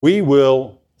We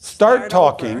will start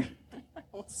talking.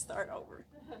 We'll start over.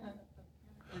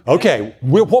 Okay,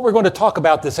 what we're going to talk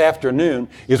about this afternoon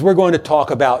is we're going to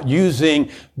talk about using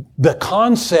the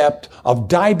concept of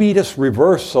diabetes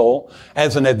reversal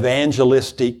as an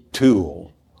evangelistic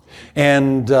tool.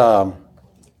 And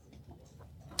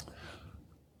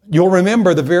you'll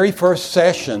remember the very first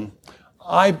session,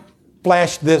 I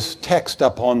flashed this text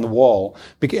up on the wall,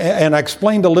 and I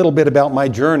explained a little bit about my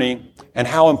journey and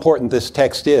how important this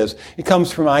text is. It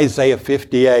comes from Isaiah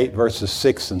 58, verses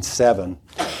 6 and 7.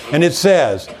 And it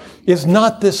says, "Is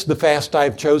not this the fast I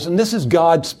have chosen?" This is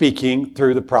God speaking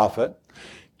through the prophet.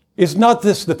 "Is not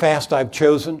this the fast I've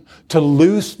chosen? To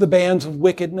loose the bands of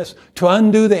wickedness, to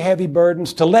undo the heavy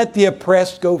burdens, to let the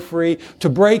oppressed go free, to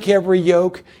break every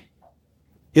yoke."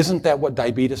 Isn't that what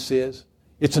diabetes is?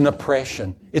 It's an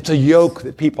oppression. It's a yoke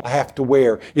that people have to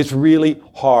wear. It's really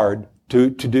hard to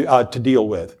deal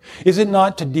with. "Is it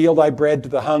not to deal thy bread to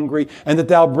the hungry, and that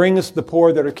thou bringest the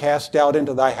poor that are cast out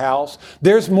into thy house?"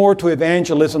 There's more to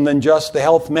evangelism than just the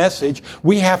health message.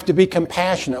 We have to be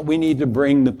compassionate. We need to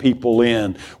bring the people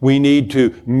in. We need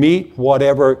to meet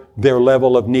whatever their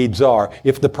level of needs are.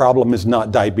 If the problem is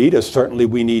not diabetes, certainly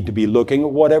we need to be looking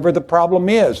at whatever the problem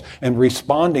is and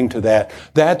responding to that.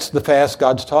 That's the fast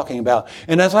God's talking about.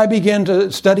 And as I began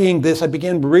to studying this, I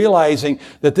began realizing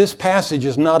that this passage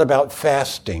is not about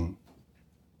fasting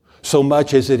so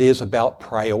much as it is about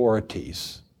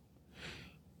priorities.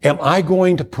 Am I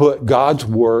going to put God's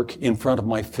work in front of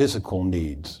my physical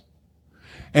needs?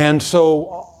 And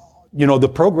so, the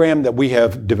program that we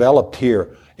have developed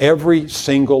here, every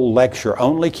single lecture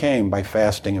only came by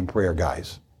fasting and prayer,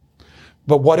 guys.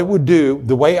 But what it would do,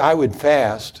 the way I would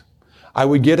fast, I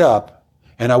would get up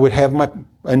and I would have my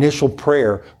initial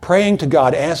prayer, praying to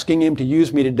God, asking Him to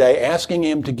use me today, asking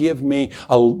Him to give me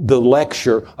the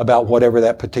lecture about whatever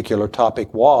that particular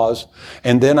topic was.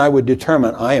 And then I would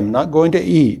determine I am not going to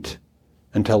eat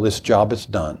until this job is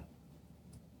done.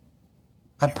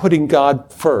 I'm putting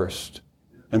God first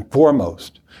and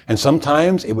foremost. And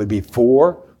sometimes it would be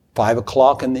 4, 5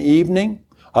 o'clock in the evening.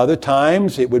 Other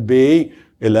times it would be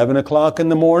 11 o'clock in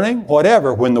the morning,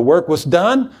 whatever. When the work was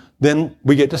done, then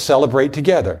we get to celebrate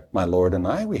together. My Lord and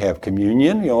I, we have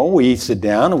communion, we sit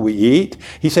down and we eat.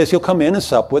 He says He'll come in and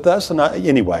sup with us.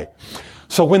 Anyway.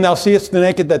 So when thou seest the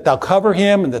naked, that thou cover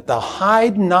him, and that thou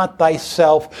hide not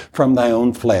thyself from thy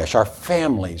own flesh. Our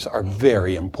families are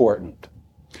very important.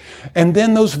 And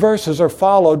then those verses are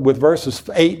followed with verses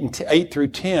 8 through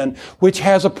 10, which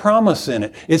has a promise in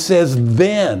it. It says,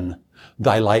 "Then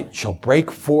thy light shall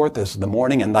break forth as the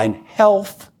morning, and thine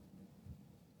health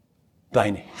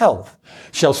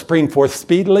shall spring forth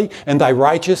speedily, and thy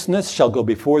righteousness shall go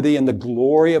before thee, and the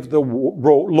glory of the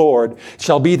Lord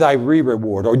shall be thy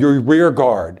reward," or your rear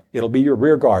guard. It'll be your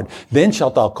rear guard. "Then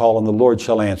shalt thou call, and the Lord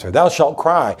shall answer. Thou shalt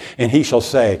cry, and He shall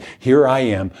say, Here I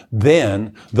am.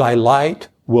 Then thy light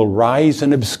will rise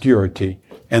in obscurity,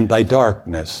 and thy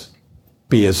darkness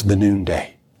be as the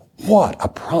noonday." What a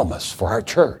promise for our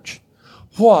church.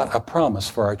 What a promise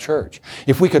for our church.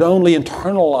 If we could only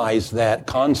internalize that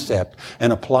concept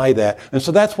and apply that. And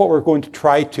so that's what we're going to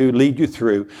try to lead you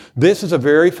through. This is a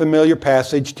very familiar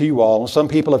passage to you all. Some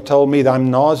people have told me that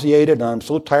I'm nauseated and I'm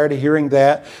so tired of hearing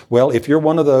that. Well, if you're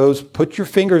one of those, put your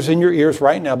fingers in your ears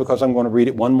right now, because I'm going to read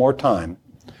it one more time.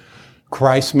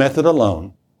 Christ's method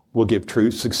alone will give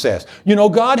true success.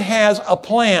 God has a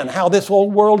plan how this whole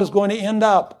world is going to end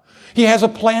up. He has a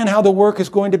plan how the work is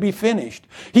going to be finished.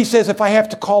 He says, if I have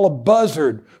to call a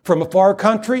buzzard from a far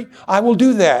country, I will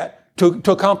do that to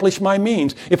accomplish my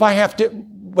means. If I have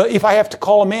to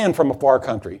call a man from a far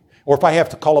country, or if I have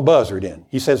to call a buzzard in.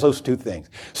 He says those two things.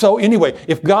 So anyway,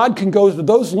 if God can go to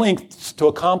those lengths to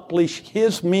accomplish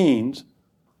His means,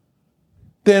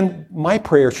 then my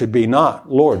prayer should be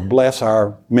not, "Lord, bless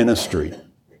our ministry."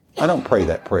 I don't pray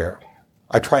that prayer.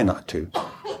 I try not to.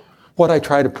 What I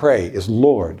try to pray is,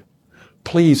 "Lord,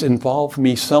 please involve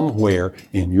me somewhere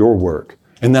in your work."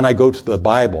 And then I go to the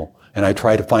Bible and I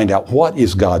try to find out what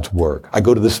is God's work. I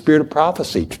go to the Spirit of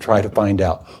prophecy to try to find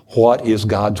out what is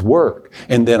God's work.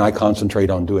 And then I concentrate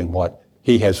on doing what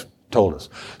He has told us.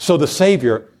 So the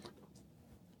Savior,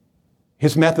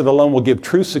 His method alone will give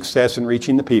true success in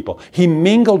reaching the people. He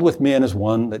mingled with men as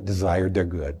one that desired their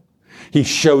good. He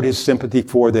showed His sympathy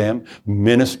for them,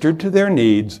 ministered to their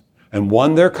needs, and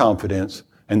won their confidence,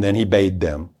 and then He bade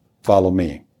them, "Follow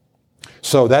me."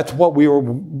 So that's what we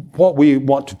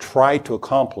want to try to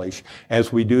accomplish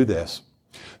as we do this.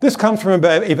 This comes from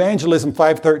Evangelism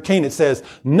 5:13. It says,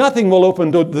 "Nothing will open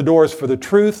the doors for the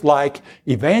truth like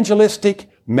evangelistic,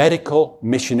 medical,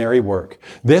 missionary work.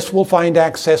 This will find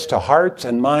access to hearts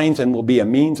and minds and will be a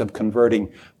means of converting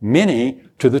many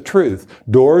to the truth.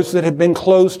 Doors that have been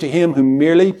closed to him who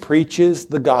merely preaches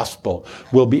the gospel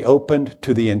will be opened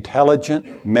to the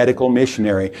intelligent medical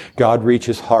missionary. God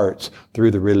reaches hearts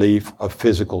through the relief of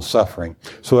physical suffering.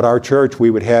 So at our church, we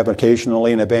would have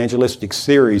occasionally an evangelistic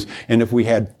series, and if we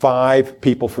had 5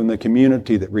 people from the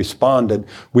community that responded,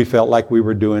 we felt like we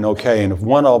were doing okay. And if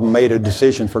one of them made a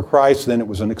decision for Christ, then it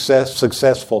was an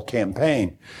successful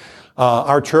campaign.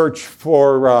 Our church,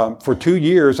 for 2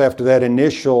 years after that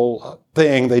initial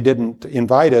thing, they didn't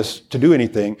invite us to do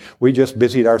anything. We just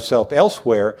busied ourselves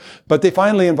elsewhere. But they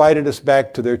finally invited us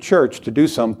back to their church to do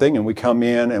something, and we come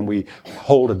in and we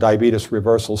hold a diabetes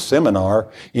reversal seminar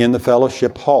in the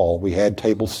fellowship hall. We had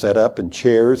tables set up and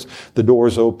chairs. The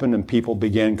doors opened and people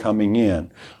began coming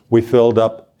in. We filled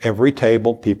up every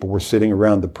table. People were sitting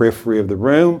around the periphery of the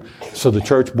room. So the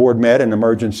church board met an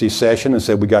emergency session and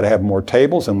said, we got to have more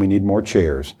tables and we need more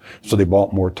chairs. So they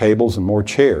bought more tables and more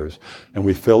chairs. And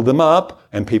we filled them up,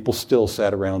 and people still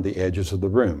sat around the edges of the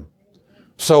room.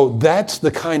 So that's the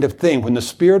kind of thing. When the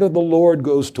Spirit of the Lord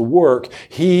goes to work,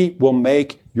 He will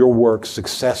make your work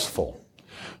successful.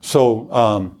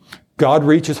 So God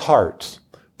reaches hearts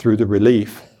through the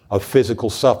relief of physical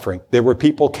suffering. There were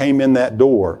people came in that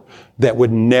door that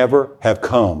would never have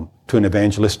come to an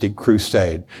evangelistic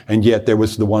crusade. And yet there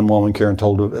was the one woman Karen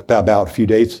told about a few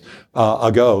days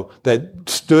ago that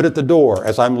stood at the door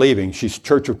as I'm leaving. She's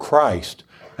Church of Christ.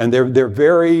 And they're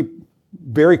very,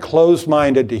 very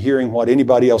closed-minded to hearing what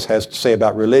anybody else has to say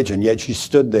about religion. Yet she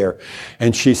stood there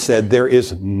and she said, there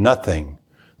is nothing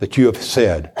that you have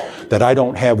said that I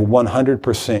don't have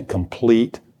 100%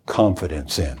 complete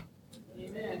confidence in.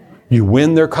 You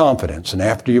win their confidence, and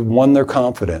after you've won their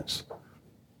confidence,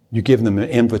 you give them an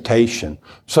invitation.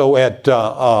 So at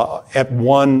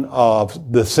one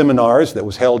of the seminars that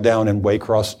was held down in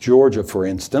Waycross, Georgia, for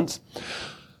instance,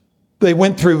 they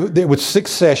went through, there was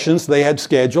 6 sessions they had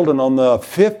scheduled, and on the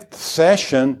 5th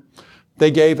session,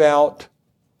 they gave out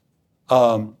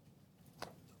a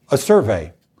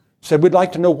survey. Said, we'd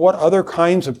like to know what other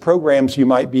kinds of programs you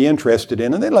might be interested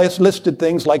in. And they listed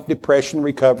things like depression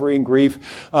recovery and grief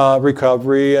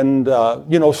recovery and,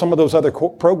 some of those other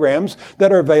programs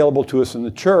that are available to us in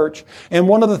the church. And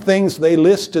one of the things they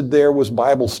listed there was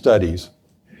Bible studies.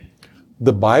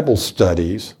 The Bible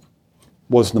studies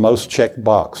was the most checked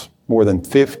box. More than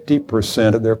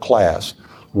 50% of their class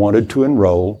wanted to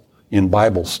enroll in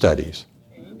Bible studies.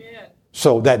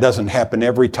 So that doesn't happen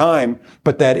every time,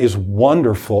 but that is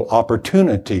wonderful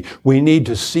opportunity. We need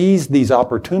to seize these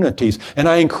opportunities. And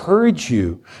I encourage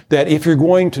you that if you're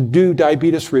going to do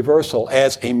diabetes reversal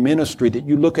as a ministry, that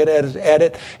you look at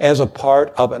it as a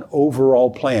part of an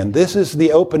overall plan. This is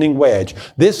the opening wedge.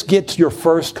 This gets your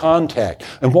first contact.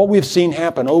 And what we've seen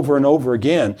happen over and over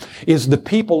again is the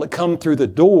people that come through the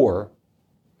door,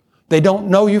 they don't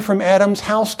know you from Adam's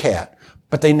house cat,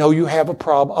 but they know you have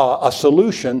a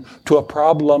solution to a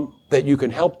problem that you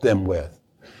can help them with.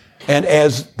 And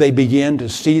as they begin to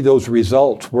see those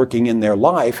results working in their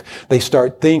life, they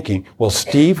start thinking, well,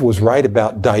 Steve was right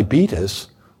about diabetes.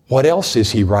 What else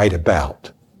is he right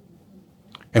about?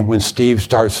 And when Steve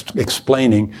starts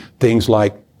explaining things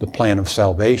like the plan of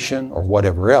salvation or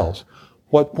whatever else,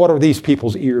 what are these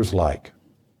people's ears like?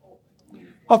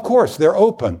 Of course, they're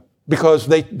open. Because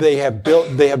they have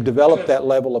developed that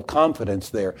level of confidence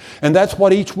there. And that's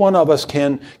what each one of us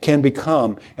can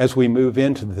become as we move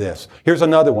into this. Here's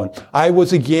another one. I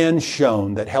was again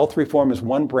shown that health reform is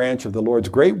one branch of the Lord's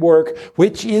great work,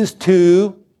 which is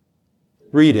to,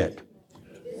 read it,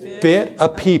 fit a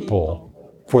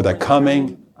people for the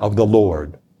coming of the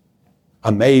Lord.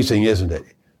 Amazing, isn't it?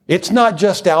 It's not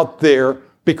just out there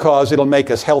because it'll make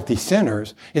us healthy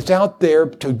sinners. It's out there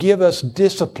to give us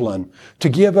discipline, to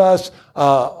give us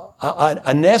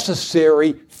a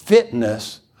necessary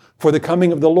fitness for the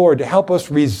coming of the Lord, to help us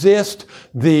resist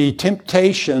the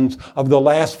temptations of the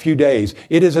last few days.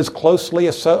 It is as closely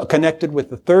connected with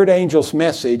the third angel's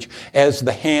message as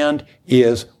the hand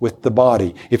is with the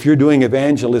body. If you're doing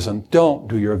evangelism, don't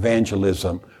do your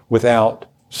evangelism without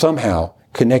somehow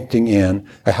connecting in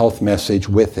a health message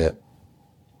with it.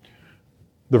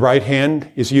 The right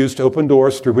hand is used to open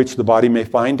doors through which the body may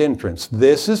find entrance.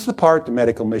 This is the part the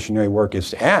medical missionary work is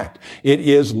to act. It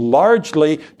is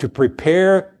largely to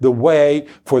prepare the way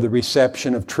for the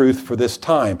reception of truth for this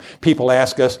time. People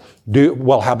ask us,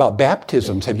 how about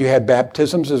baptisms? Have you had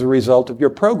baptisms as a result of your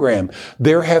program?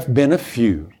 There have been a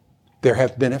few.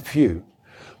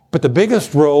 But the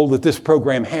biggest role that this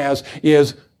program has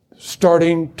is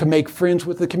starting to make friends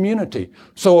with the community.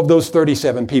 So of those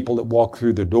 37 people that walk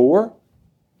through the door,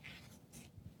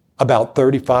 about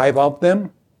 35 of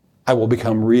them, I will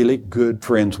become really good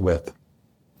friends with.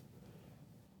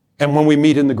 And when we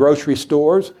meet in the grocery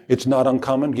stores, it's not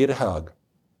uncommon to get a hug.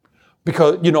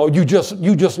 Because, you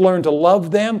just learn to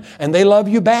love them and they love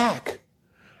you back.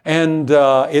 And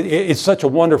it's such a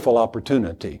wonderful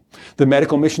opportunity. The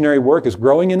medical missionary work is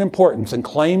growing in importance and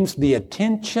claims the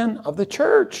attention of the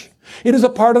church. It is a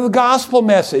part of the gospel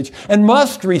message and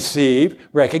must receive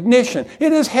recognition.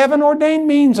 It is heaven-ordained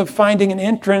means of finding an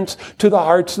entrance to the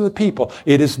hearts of the people.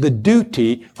 It is the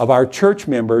duty of our church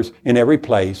members in every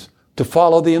place to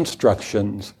follow the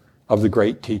instructions of the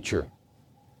great teacher.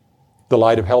 The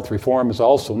light of health reform is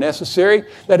also necessary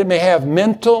that they may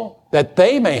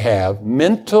have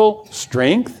mental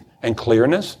strength and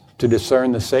clearness to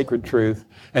discern the sacred truth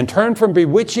and turn from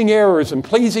bewitching errors and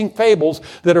pleasing fables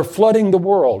that are flooding the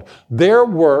world. Their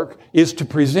work is to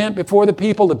present before the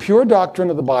people the pure doctrine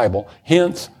of the Bible.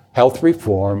 Hence, health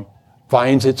reform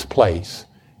finds its place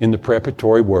in the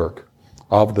preparatory work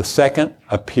of the second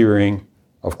appearing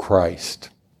of Christ.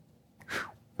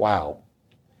 Wow.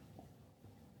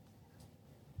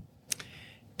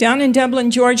 Down in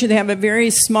Dublin, Georgia, they have a very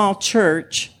small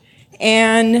church,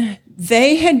 and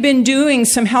they had been doing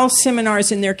some health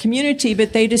seminars in their community,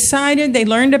 but they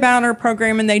learned about our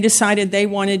program, and they decided they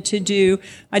wanted to do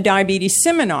a diabetes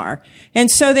seminar. And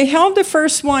so they held the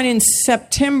first one in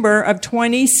September of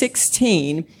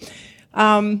 2016.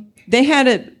 They had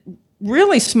it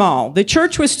really small. The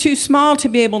church was too small to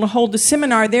be able to hold the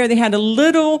seminar there. They had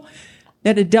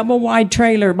a double-wide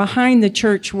trailer behind the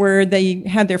church where they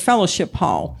had their fellowship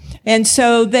hall. And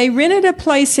so they rented a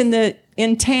place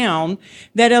in town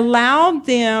that allowed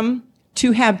them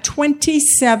to have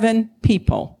 27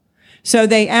 people. So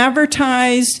they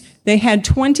advertised, they had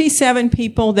 27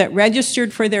 people that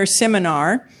registered for their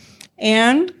seminar,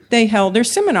 and they held their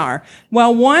seminar.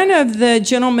 Well, one of the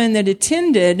gentlemen that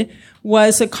attended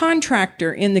was a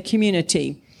contractor in the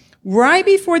community. Right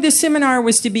before the seminar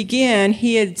was to begin,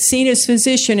 he had seen his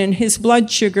physician and his blood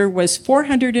sugar was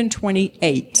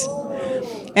 428.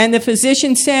 And the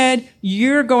physician said,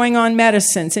 "You're going on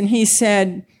medicines." And he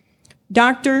said,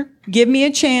 "Doctor, give me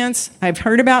a chance. I've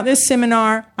heard about this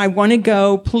seminar. I want to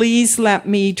go. Please let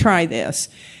me try this."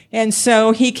 And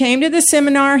so he came to the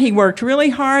seminar. He worked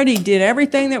really hard. He did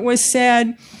everything that was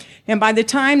said. And by the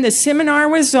time the seminar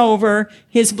was over,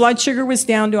 his blood sugar was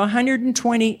down to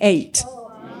 128.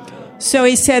 So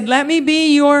he said, "Let me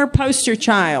be your poster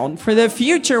child for the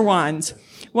future ones."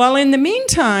 Well, in the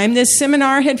meantime, this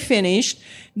seminar had finished.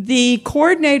 The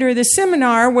coordinator of the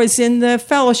seminar was in the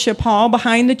fellowship hall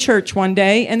behind the church one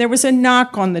day, and there was a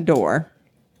knock on the door.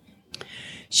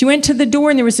 She went to the door,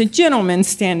 and there was a gentleman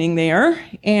standing there,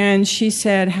 and she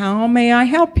said, "How may I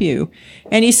help you?"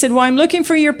 And he said, "Well, I'm looking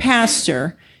for your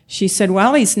pastor." She said,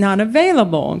 "Well, he's not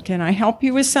available. Can I help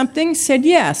you with something?" He said,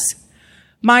 "Yes.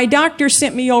 My doctor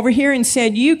sent me over here and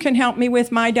said, you can help me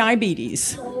with my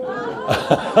diabetes."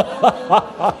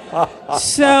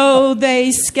 So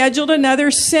they scheduled another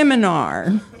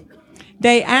seminar.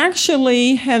 They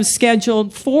actually have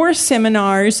scheduled 4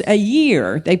 seminars a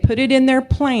year. They put it in their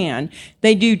plan.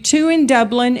 They do 2 in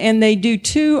Dublin, and they do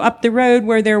 2 up the road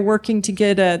where they're working to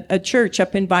get a church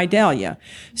up in Vidalia.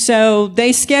 So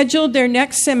they scheduled their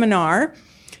next seminar.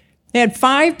 They had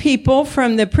 5 people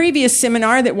from the previous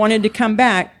seminar that wanted to come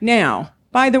back. Now,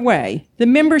 by the way, the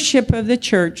membership of the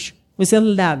church was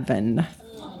 11.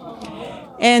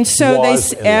 And so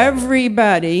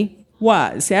everybody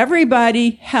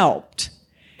helped.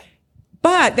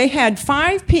 But they had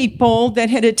 5 people that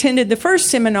had attended the first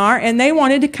seminar, and they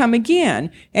wanted to come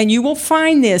again. And you will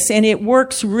find this, and it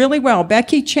works really well.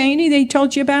 Becky Cheney, they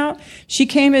told you about, she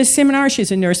came to a seminar.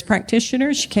 She's a nurse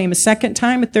practitioner. She came a second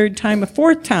time, a third time, a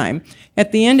fourth time.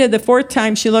 At the end of the 4th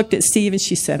time, she looked at Steve, and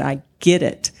she said, "I get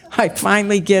it. I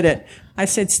finally get it." I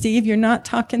said, "Steve, you're not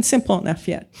talking simple enough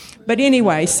yet." But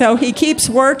anyway, so he keeps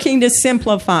working to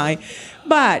simplify.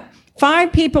 But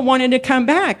 5 people wanted to come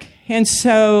back. And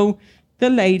so the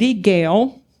lady,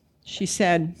 Gail, she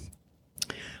said,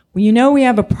 "Well, we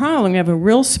have a problem. We have a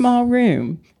real small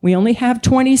room. We only have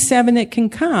 27 that can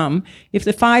come. If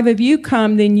the 5 of you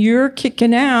come, then you're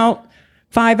kicking out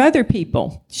 5 other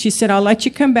people." She said, "I'll let you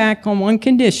come back on one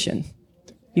condition.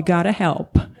 You got to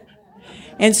help."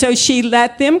 And so she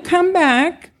let them come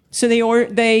back. So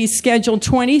they scheduled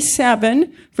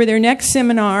 27 for their next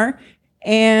seminar,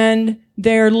 and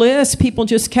their list, people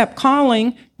just kept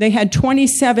calling. They had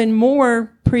 27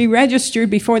 more pre-registered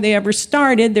before they ever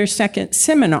started their second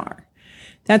seminar.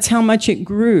 That's how much it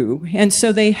grew. And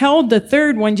so they held the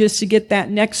 3rd one just to get that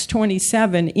next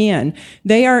 27 in.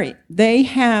 They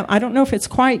have, I don't know if it's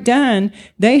quite done,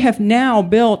 they have now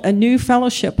built a new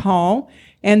fellowship hall,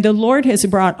 And the Lord has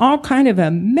brought all kind of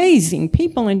amazing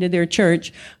people into their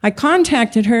church. I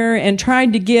contacted her and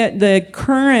tried to get the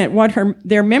current,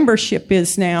 their membership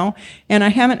is now, and I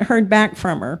haven't heard back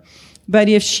from her. But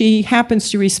if she happens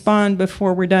to respond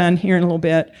before we're done here in a little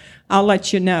bit, I'll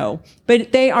let you know.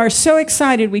 But they are so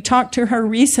excited. We talked to her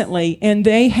recently, and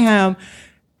they have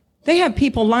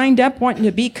people lined up wanting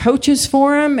to be coaches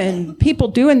for them, and people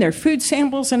doing their food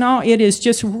samples and all. It is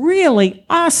just really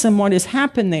awesome what has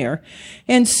happened there.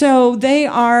 And so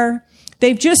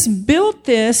they've just built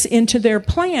this into their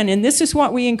plan, and this is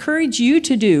what we encourage you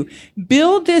to do.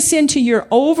 Build this into your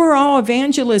overall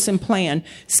evangelism plan.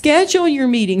 Schedule your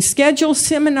meetings, schedule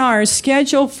seminars,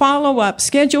 schedule follow-up,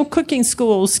 schedule cooking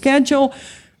schools, schedule...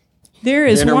 There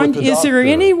is one. Is there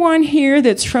anyone here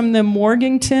that's from the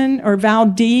Morganton or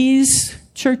Valdez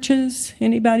churches?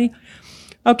 Anybody?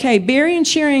 Okay, Barry and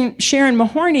Sharon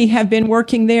Mahorny have been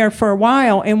working there for a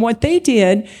while, and what they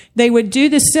did, they would do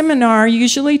the seminar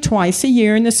usually twice a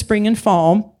year in the spring and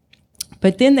fall,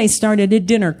 but then they started a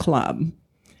dinner club.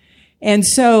 And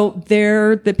so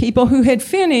the people who had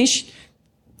finished,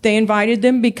 they invited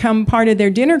them to become part of their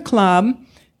dinner club.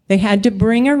 They had to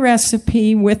bring a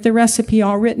recipe with the recipe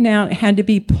all written out. It had to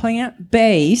be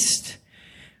plant-based.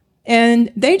 And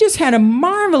they just had a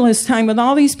marvelous time with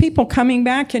all these people coming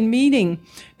back and meeting.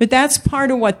 But that's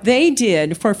part of what they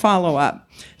did for follow-up.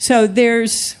 So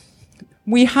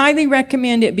we highly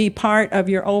recommend it be part of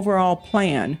your overall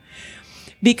plan,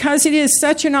 because it is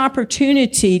such an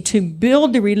opportunity to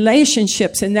build the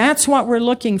relationships, and that's what we're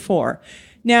looking for.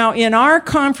 Now, in our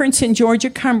conference in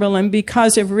Georgia Cumberland,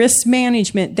 because of risk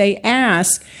management, they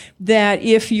ask that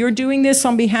if you're doing this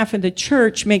on behalf of the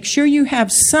church, make sure you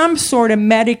have some sort of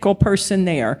medical person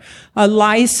there, a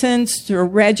licensed or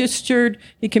registered.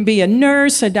 It can be a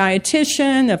nurse, a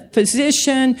dietitian, a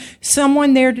physician,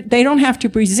 someone there. They don't have to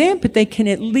present, but they can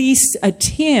at least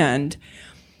attend.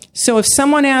 So if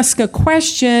someone asks a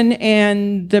question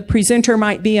and the presenter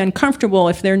might be uncomfortable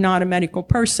if they're not a medical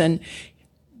person,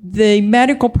 the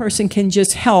medical person can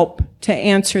just help to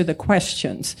answer the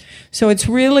questions. So it's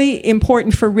really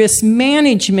important for risk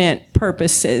management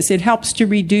purposes. It helps to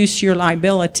reduce your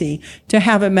liability to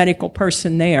have a medical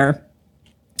person there.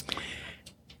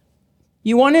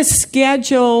 You want to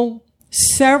schedule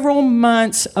several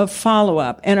months of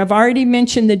follow-up. And I've already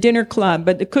mentioned the dinner club,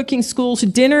 but the cooking schools,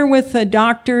 dinner with a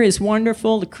doctor is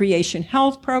wonderful. The Creation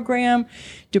Health Program,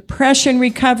 depression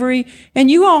recovery.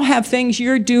 And you all have things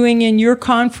you're doing in your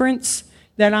conference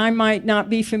that I might not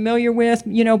be familiar with,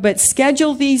 but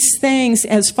schedule these things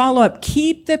as follow-up.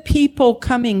 Keep the people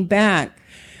coming back.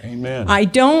 Amen. I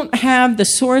don't have the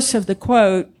source of the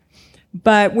quote,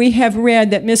 but we have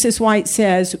read that Mrs. White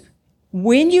says,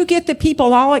 when you get the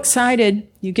people all excited,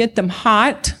 you get them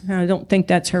hot. I don't think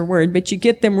that's her word, but you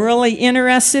get them really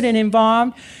interested and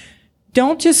involved.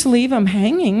 Don't just leave them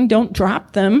hanging. Don't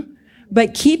drop them,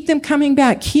 but keep them coming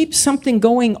back. Keep something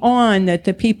going on that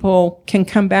the people can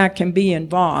come back and be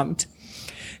involved.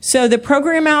 So the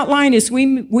program outline is we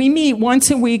meet once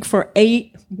a week for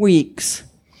 8 weeks.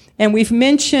 And we've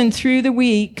mentioned through the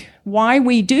week why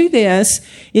we do this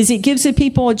is it gives the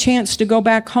people a chance to go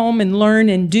back home and learn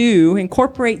and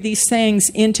incorporate these things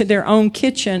into their own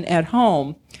kitchen at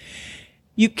home.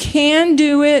 You can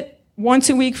do it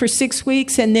once a week for 6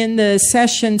 weeks, and then the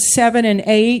session 7 and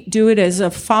 8, do it as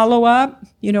a follow-up,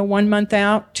 1 month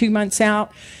out, 2 months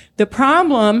out. The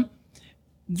problem,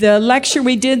 the lecture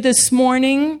we did this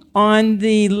morning on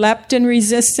the leptin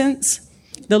resistance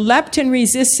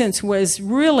was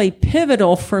really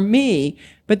pivotal for me,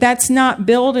 but that's not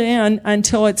built in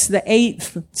until it's the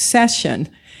 8th session.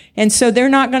 And so they're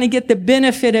not going to get the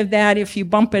benefit of that if you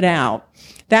bump it out.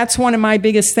 That's one of my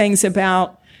biggest things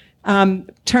about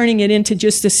turning it into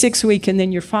just a 6-week and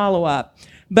then your follow-up.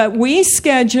 But we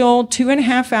schedule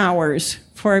 2.5 hours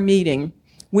for a meeting.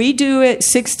 We do it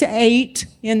 6 to 8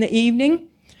 in the evening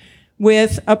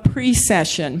with a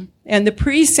pre-session. And the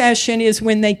pre-session is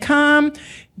when they come,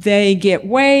 they get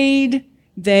weighed,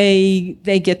 they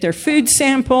get their food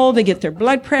sample, they get their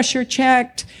blood pressure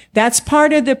checked. That's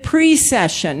part of the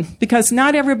pre-session because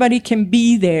not everybody can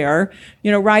be there,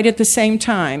 right at the same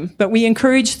time. But we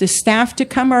encourage the staff to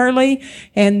come early,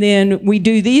 and then we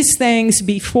do these things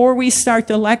before we start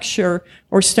the lecture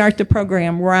or start the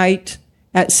program right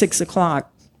at 6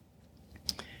 o'clock.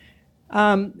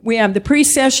 We have the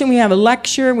pre-session, we have a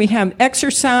lecture, we have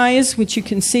exercise, which you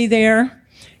can see there,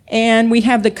 and we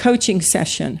have the coaching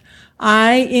session.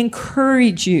 I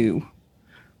encourage you.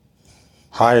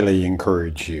 Highly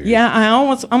encourage you. Yeah, I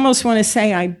almost want to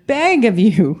say I beg of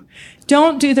you,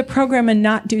 don't do the program and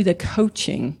not do the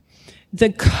coaching.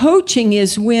 The coaching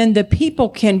is when the people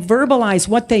can verbalize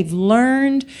what they've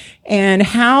learned and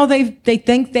how they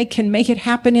think they can make it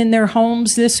happen in their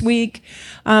homes this week.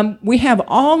 We have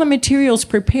all the materials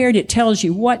prepared. It tells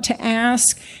you what to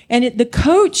ask. And the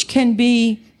coach can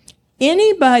be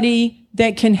anybody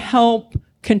that can help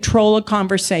control a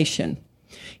conversation.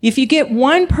 If you get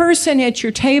one person at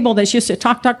your table that's just a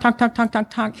talk,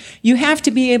 you have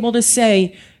to be able to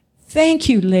say, thank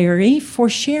you, Larry, for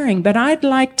sharing, but I'd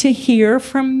like to hear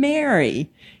from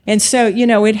Mary. And so,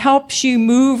 it helps you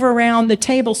move around the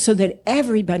table so that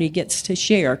everybody gets to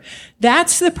share.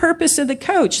 That's the purpose of the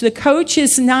coach. The coach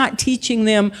is not teaching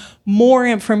them more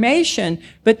information,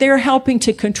 but they're helping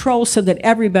to control so that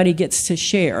everybody gets to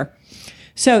share.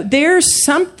 So there's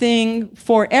something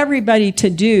for everybody to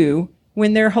do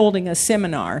when they're holding a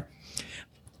seminar.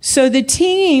 So the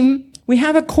team, we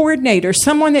have a coordinator,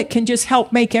 someone that can just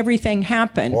help make everything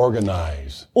happen.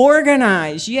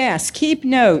 Organize, yes. Keep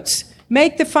notes.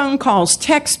 Make the phone calls.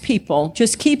 Text people.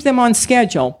 Just keep them on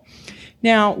schedule.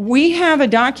 Now, we have a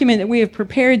document that we have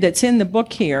prepared that's in the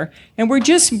book here, and we're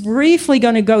just briefly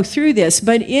going to go through this.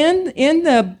 But in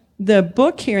the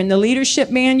book here, in the leadership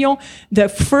manual, the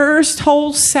first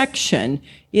whole section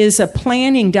is a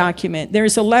planning document.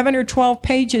 There's 11 or 12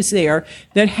 pages there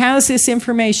that has this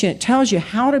information. It tells you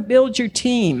how to build your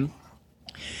team.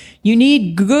 You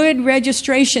need good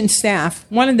registration staff.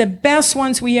 One of the best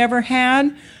ones we ever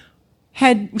had,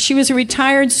 she was a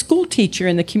retired school teacher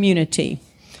in the community.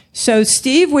 So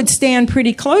Steve would stand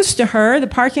pretty close to her. The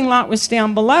parking lot was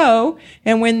down below.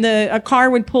 And when a car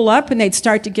would pull up and they'd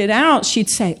start to get out, she'd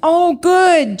say, "Oh,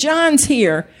 good, John's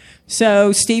here."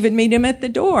 So Steve would meet him at the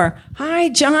door. "Hi,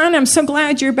 John, I'm so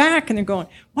glad you're back." And they're going,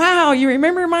 "Wow, you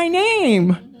remember my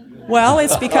name." Well,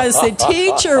 it's because the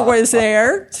teacher was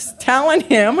there telling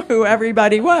him who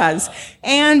everybody was.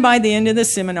 And by the end of the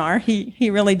seminar, he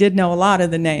really did know a lot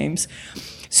of the names.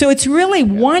 So it's really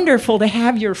wonderful to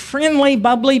have your friendly,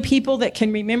 bubbly people that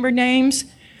can remember names.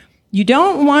 You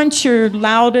don't want your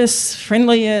loudest,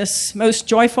 friendliest, most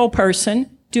joyful person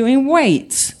doing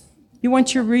weights. You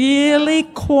want your really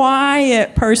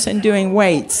quiet person doing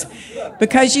weights,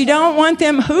 because you don't want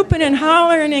them hooping and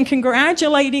hollering and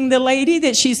congratulating the lady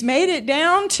that she's made it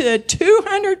down to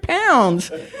 200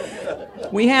 pounds.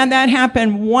 We had that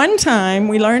happen one time.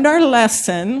 We learned our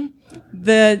lesson.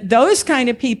 Those kind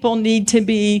of people need to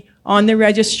be on the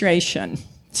registration.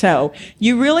 So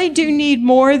you really do need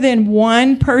more than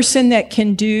one person that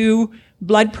can do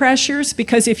blood pressures,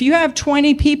 because if you have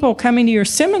 20 people coming to your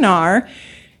seminar,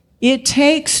 it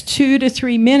takes 2 to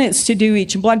 3 minutes to do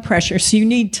each blood pressure, so you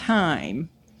need time.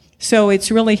 So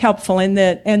it's really helpful in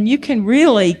that, and you can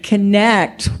really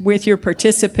connect with your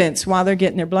participants while they're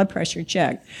getting their blood pressure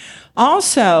checked.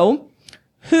 Also,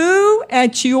 who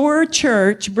at your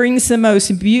church brings the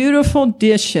most beautiful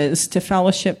dishes to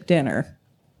fellowship dinner?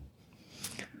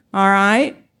 All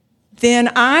right. Then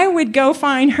I would go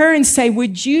find her and say,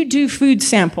 "Would you do food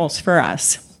samples for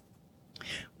us?"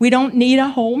 We don't need a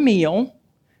whole meal.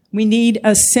 We need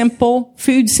a simple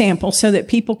food sample so that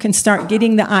people can start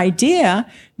getting the idea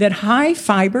that high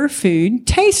fiber food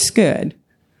tastes good.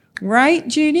 Right,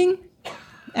 Judy?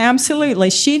 Absolutely.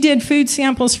 She did food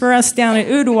samples for us down at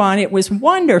Ottawa, and it was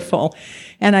wonderful.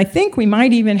 And I think we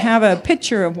might even have a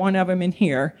picture of one of them in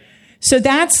here. So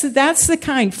that's the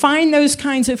kind. Find those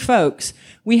kinds of folks.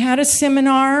 We had a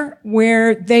seminar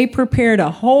where they prepared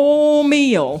a whole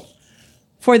meal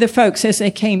for the folks as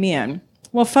they came in.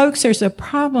 Well, folks, there's a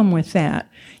problem with that.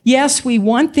 Yes, we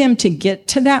want them to get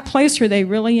to that place where they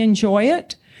really enjoy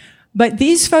it, but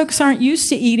these folks aren't used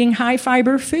to eating high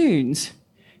fiber foods.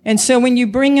 And so when you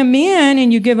bring them in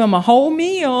and you give them a whole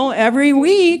meal every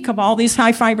week of all these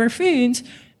high fiber foods,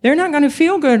 they're not going to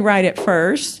feel good right at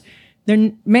first.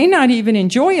 They may not even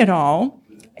enjoy it all.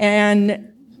 And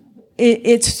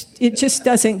it just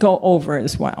doesn't go over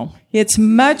as well. It's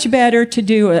much better to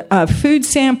do a food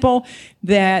sample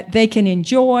that they can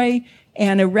enjoy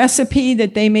and a recipe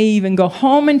that they may even go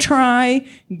home and try,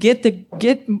 get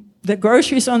the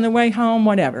groceries on the way home,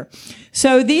 whatever.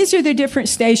 So these are the different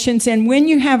stations. And when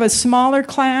you have a smaller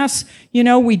class,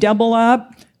 we double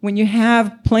up. When you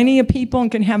have plenty of people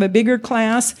and can have a bigger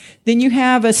class, then you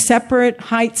have a separate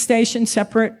height station,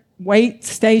 separate weight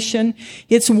station.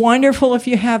 It's wonderful if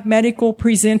you have medical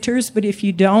presenters, but if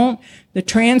you don't, the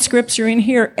transcripts are in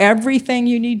here. Everything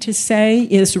you need to say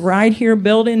is right here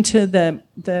built into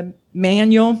the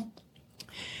manual.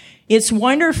 It's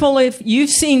wonderful if you've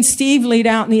seen Steve lead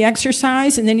out in the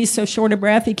exercise and then he's so short of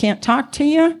breath he can't talk to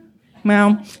you.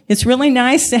 Well, it's really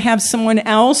nice to have someone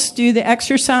else do the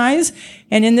exercise.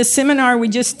 And in the seminar we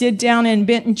just did down in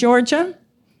Benton,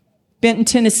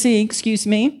 Tennessee,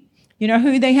 You know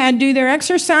who they had do their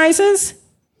exercises?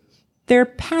 Their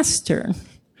pastor.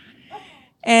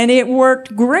 And it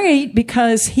worked great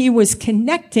because he was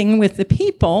connecting with the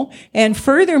people. And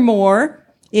furthermore,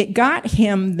 it got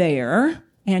him there.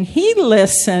 And he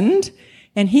listened.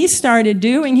 And he started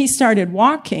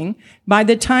walking. By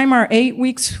the time our 8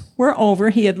 weeks were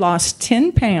over, he had lost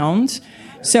 10 pounds.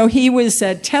 So he was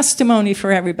a testimony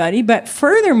for everybody. But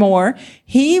furthermore,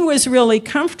 he was really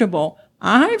comfortable.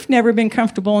 I've never been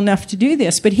comfortable enough to do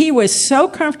this, but he was so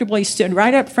comfortable. He stood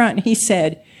right up front and he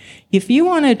said, if you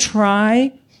want to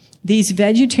try these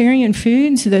vegetarian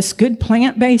foods, this good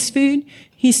plant-based food,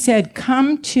 he said,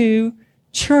 come to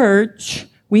church.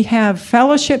 We have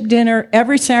fellowship dinner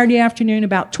every Saturday afternoon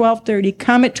about 12:30.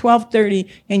 Come at 12:30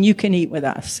 and you can eat with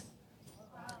us.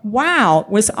 Wow, it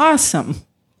was awesome.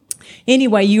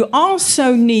 Anyway, you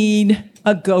also need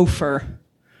a gopher.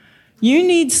 You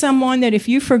need someone that if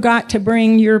you forgot to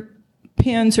bring your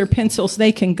pens or pencils,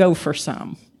 they can go for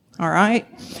some. All right?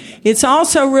 It's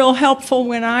also real helpful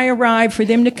when I arrive for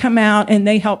them to come out and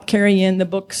they help carry in the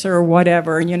books or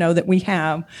whatever, that we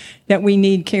have, that we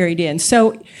need carried in.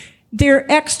 So they're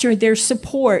extra, they're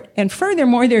support. And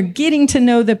furthermore, they're getting to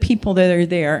know the people that are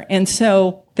there. And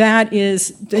so that's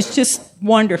just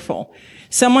wonderful.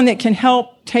 Someone that can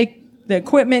help take the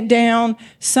equipment down,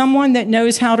 someone that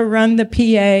knows how to run the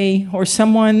PA, or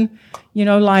someone,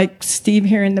 like Steve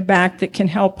here in the back that can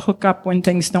help hook up when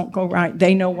things don't go right.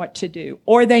 They know what to do,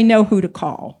 or they know who to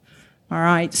call. All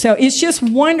right. So it's just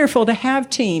wonderful to have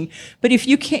team. But if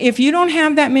you don't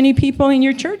have that many people in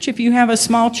your church, if you have a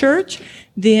small church,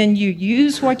 then you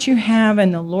use what you have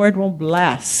and the Lord will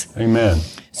bless. Amen.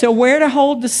 So where to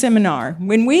hold the seminar?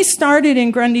 When we started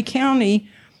in Grundy County,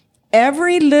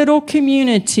 every little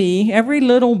community, every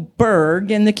little burg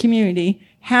in the community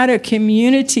had a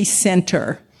community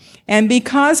center. And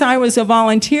because I was a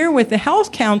volunteer with the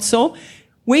Health Council,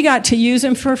 we got to use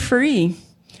them for free.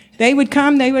 They would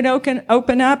come, they would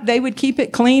open up, they would keep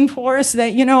it clean for us.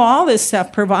 All this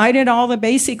stuff, provided all the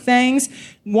basic things.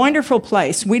 Wonderful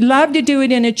place. We love to do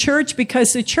it in a church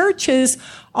because the churches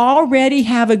already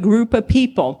have a group of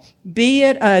people, be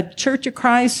it a Church of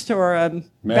Christ or a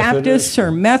Baptist or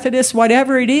Methodist,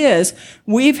 whatever it is.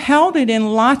 We've held it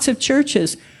in lots of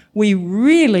churches. We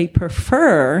really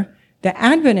prefer the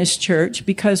Adventist church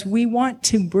because we want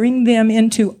to bring them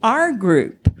into our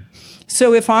group.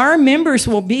 So if our members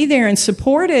will be there and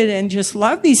support it and just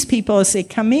love these people as they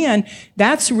come in,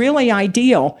 that's really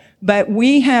ideal. But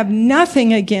we have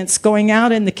nothing against going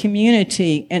out in the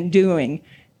community and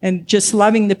just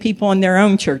loving the people in their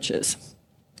own churches.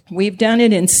 We've done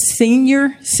it in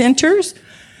senior centers.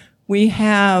 We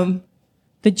have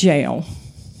the jail.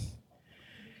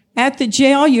 At the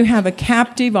jail, you have a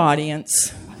captive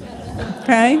audience.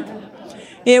 Okay?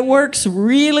 It works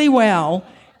really well.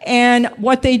 And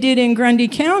what they did in Grundy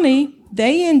County,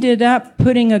 they ended up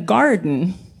putting a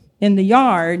garden in the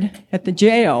yard at the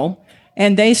jail,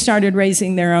 and they started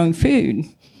raising their own food.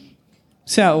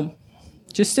 So,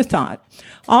 just a thought.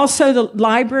 Also, the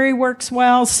library works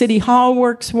well. City Hall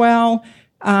works well.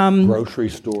 Grocery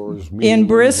stores. In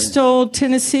Bristol,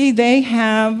 Tennessee, they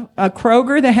have a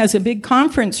Kroger that has a big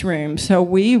conference room. So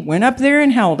we went up there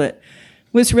and held it.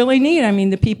 It was really neat. I mean,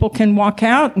 the people can walk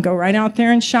out and go right out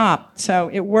there and shop. So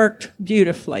it worked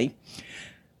beautifully.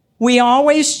 We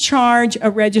always charge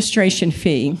a registration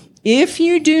fee. If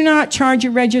you do not charge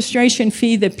a registration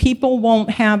fee, the people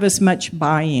won't have as much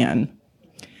buy-in.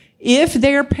 If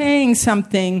they're paying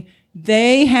something,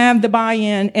 they have the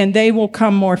buy-in and they will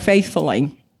come more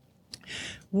faithfully.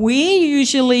 We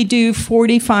usually do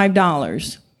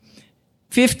 $45.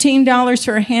 $15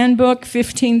 for a handbook,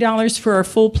 $15 for a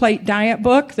full plate diet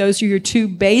book. Those are your two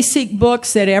basic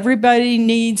books that everybody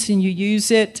needs, and you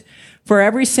use it for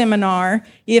every seminar.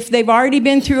 If they've already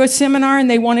been through a seminar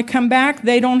and they want to come back,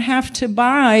 they don't have to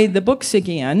buy the books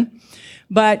again.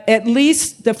 But at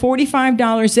least the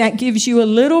 $45, that gives you a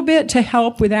little bit to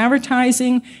help with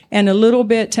advertising and a little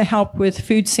bit to help with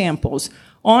food samples.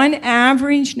 On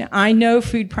average, now I know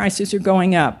food prices are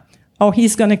going up. Oh,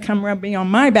 he's going to come rub me on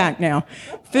my back now.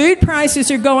 Food prices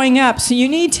are going up, so you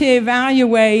need to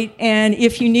evaluate, and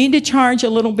if you need to charge a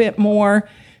little bit more,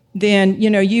 then,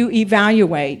 you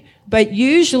evaluate. But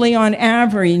usually, on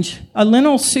average, a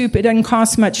lentil soup, it doesn't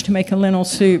cost much to make a lentil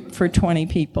soup for 20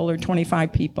 people or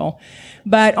 25 people.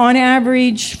 But on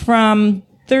average, from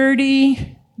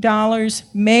 $30,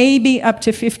 maybe up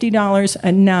to $50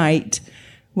 a night,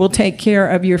 will take care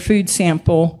of your food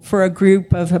sample for a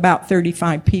group of about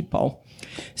 35 people.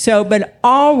 So, but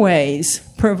always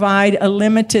provide a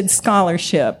limited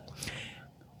scholarship.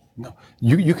 No,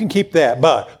 you can keep that.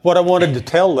 But what I wanted to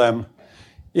tell them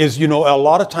is, a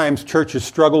lot of times churches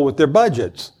struggle with their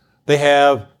budgets. They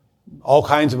have all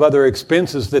kinds of other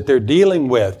expenses that they're dealing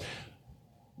with.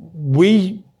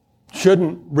 We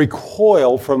shouldn't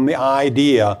recoil from the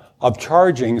idea of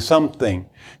charging something.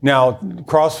 Now,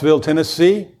 Crossville,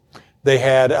 Tennessee, they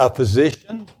had a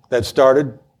physician that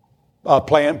started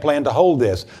plan to hold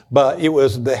this, but it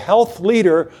was the health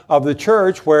leader of the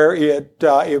church where it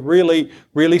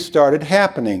really started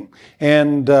happening.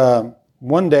 And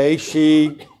one day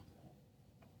she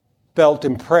felt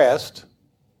impressed.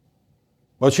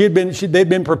 Well, they'd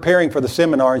been preparing for the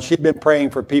seminar, and she'd been praying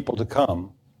for people to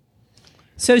come.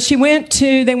 So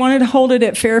they wanted to hold it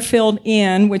at Fairfield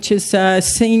Inn, which is a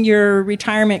senior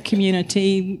retirement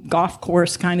community, golf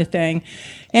course kind of thing.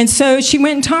 And so she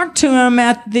went and talked to them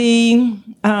at the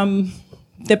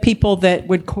people that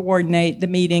would coordinate the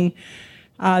meeting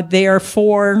there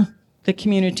for the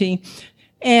community.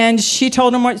 And she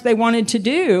told them what they wanted to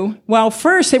do. Well,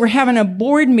 first they were having a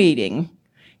board meeting.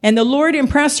 And the Lord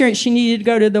impressed her that she needed to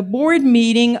go to the board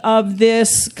meeting of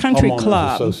this country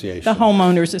club, the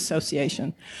Homeowners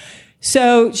Association.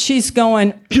 So she's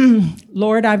going,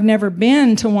 Lord, I've never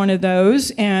been to one of those,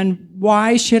 and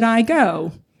why should I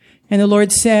go? And the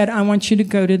Lord said, I want you to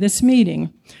go to this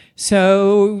meeting.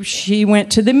 So she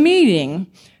went to the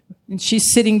meeting, and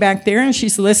she's sitting back there, and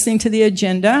she's listening to the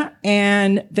agenda,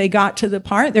 and they got to the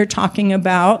part, they're talking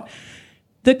about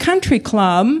the country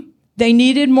club. They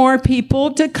needed more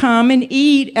people to come and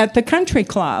eat at the country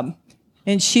club.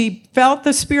 And she felt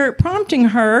the Spirit prompting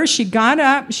her. She got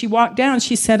up, she walked down,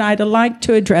 she said, I'd like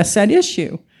to address that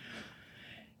issue.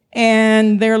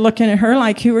 And they're looking at her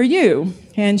like, who are you?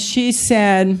 And she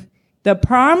said, the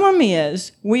problem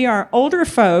is we are older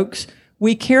folks,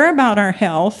 we care about our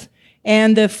health,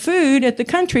 and the food at the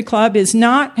country club is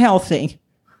not healthy.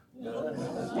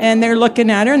 And they're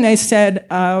looking at her and they said,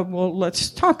 well,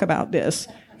 let's talk about this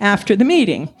after the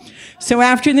meeting. So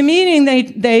after the meeting,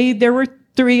 there were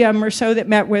 3 of them or so that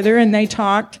met with her, and they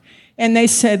talked, and they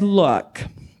said, look,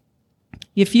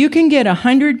 if you can get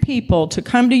 100 people to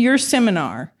come to your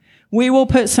seminar, we will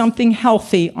put something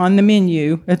healthy on the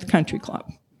menu at the country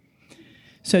club.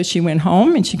 So she went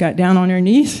home and she got down on her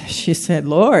knees. She said,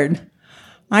 Lord,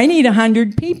 I need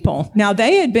 100 people. Now,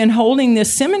 they had been holding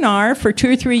this seminar for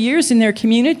 2 or 3 years in their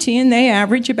community, and they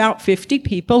average about 50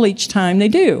 people each time they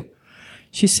do.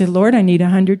 She said, Lord, I need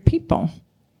 100 people.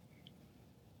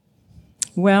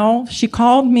 Well, she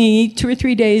called me 2 or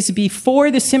 3 days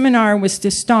before the seminar was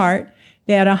to start.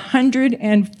 They had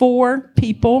 104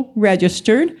 people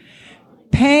registered,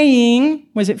 paying,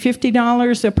 was it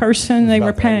 $50 a person they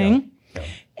were paying? Yeah.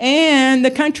 And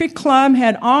the country club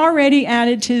had already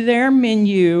added to their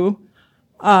menu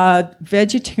a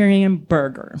vegetarian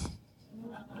burger.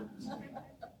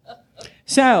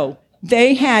 So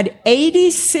they had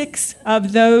 86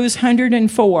 of those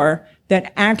 104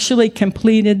 that actually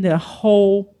completed the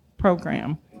whole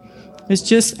program. It's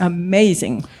just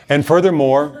amazing. And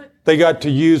furthermore, they got to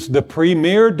use the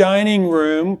premier dining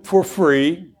room for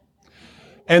free.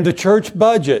 And the church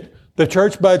budget,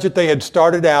 they had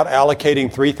started out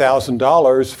allocating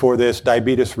 $3,000 for this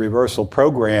diabetes reversal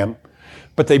program,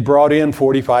 but they brought in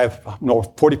 $4,500 or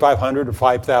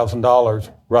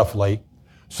 $5,000 roughly.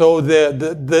 So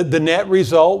the net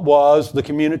result was the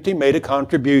community made a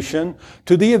contribution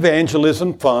to the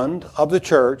evangelism fund of the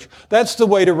church. That's the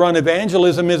way to run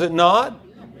evangelism, is it not?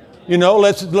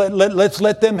 Let's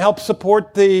let them help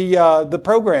support the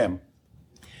program.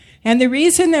 And the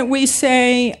reason that we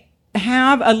say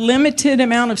have a limited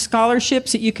amount of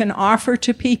scholarships that you can offer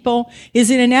to people is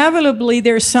that inevitably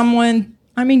there's someone.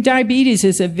 Diabetes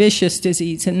is a vicious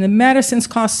disease, and the medicines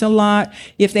cost a lot.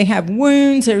 If they have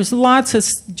wounds, there's lots of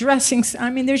dressings.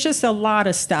 There's just a lot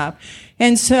of stuff.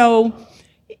 And so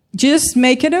just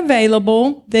make it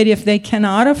available that if they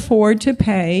cannot afford to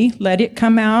pay, let it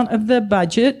come out of the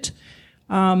budget.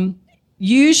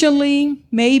 Usually,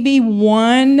 maybe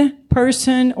one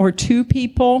person or 2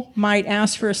 people might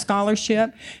ask for a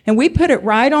scholarship, and we put it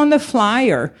right on the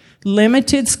flyer,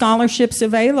 limited scholarships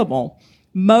available.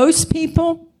 Most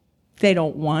people, they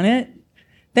don't want it.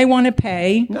 They want to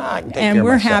pay. No, I can take and care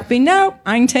we're of myself. happy. No,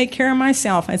 I can take care of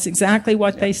myself. That's exactly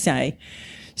what they say.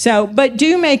 So, but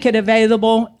do make it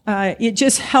available. It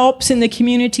just helps in the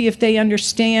community if they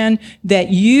understand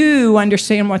that you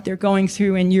understand what they're going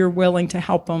through and you're willing to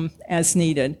help them as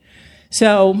needed.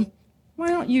 So, why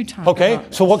don't you talk about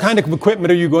this? So what kind of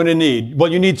equipment are you going to need?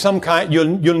 Well, you need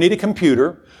you'll need a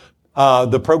computer.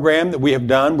 The program that we have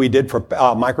done, we did for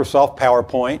Microsoft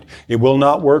PowerPoint. It will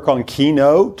not work on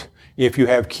Keynote. If you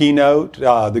have Keynote,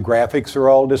 the graphics are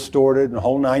all distorted and the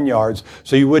whole 9 yards.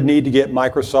 So you would need to get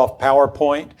Microsoft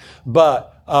PowerPoint.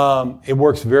 But It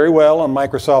works very well on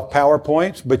Microsoft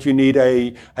PowerPoints, but you need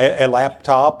a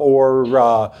laptop,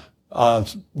 or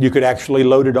you could actually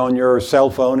load it on your cell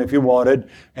phone if you wanted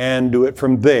and do it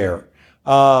from there.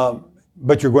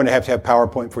 But you're going to have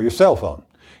PowerPoint for your cell phone.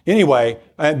 Anyway,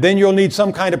 then you'll need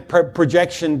some kind of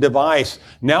projection device.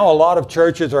 Now a lot of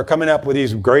churches are coming up with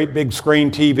these great big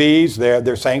screen TVs.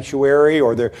 Their sanctuary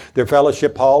or their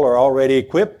fellowship hall are already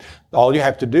equipped. All you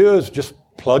have to do is just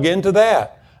plug into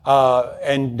that.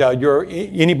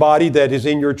 Anybody that is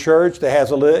in your church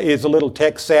that is a little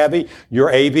tech savvy,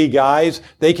 your AV guys,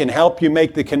 they can help you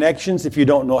make the connections if you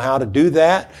don't know how to do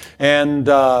that. And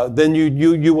then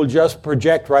you will just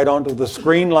project right onto the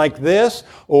screen like this,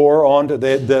 or onto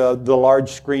the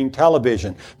large screen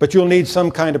television. But you'll need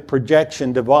some kind of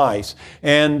projection device.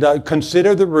 And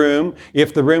consider the room.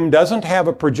 If the room doesn't have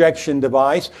a projection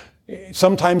device,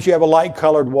 sometimes you have a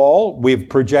light-colored wall. We've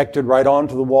projected right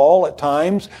onto the wall at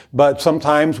times, but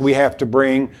sometimes we have to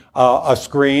bring a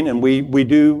screen, and we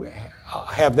do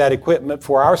have that equipment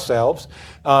for ourselves.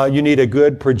 You need a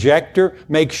good projector.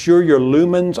 Make sure your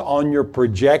lumens on your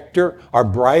projector are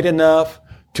bright enough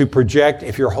to project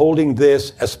if you're holding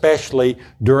this, especially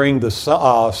during the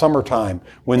summertime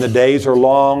when the days are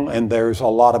long and there's a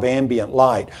lot of ambient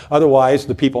light. Otherwise,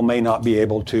 the people may not be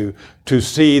able to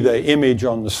see the image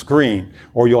on the screen,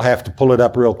 or you'll have to pull it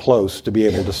up real close to be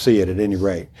able to see it at any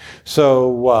rate.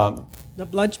 So the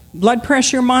blood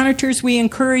pressure monitors, we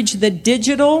encourage the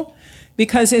digital,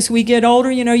 because as we get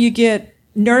older, you get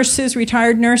nurses,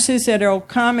 retired nurses that'll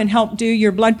come and help do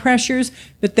your blood pressures,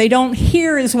 but they don't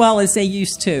hear as well as they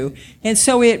used to. And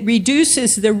so it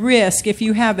reduces the risk if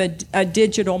you have a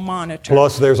digital monitor.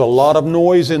 Plus, there's a lot of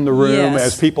noise in the room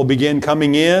Yes. as people begin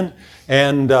coming in,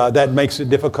 and that makes it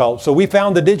difficult. So we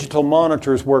found the digital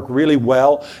monitors work really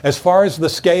well. As far as the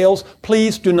scales,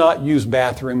 please do not use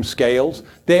bathroom scales.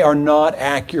 They are not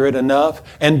accurate enough,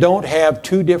 and don't have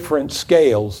two different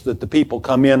scales that the people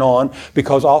come in on,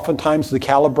 because oftentimes the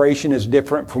calibration is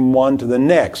different from one to the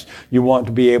next. You want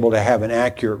to be able to have an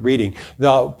accurate reading.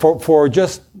 For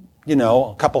just,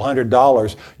 a couple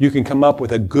 $100, you can come up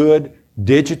with a good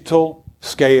digital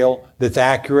scale that's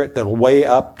accurate, that'll weigh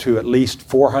up to at least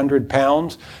 400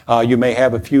 pounds. You may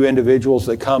have a few individuals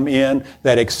that come in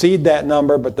that exceed that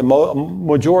number, but the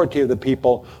majority of the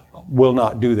people will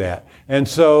not do that. And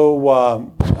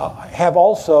so have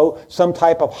also some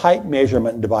type of height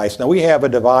measurement device. Now we have a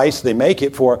device, they make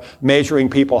it for measuring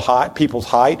people's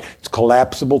height. It's a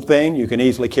collapsible thing. You can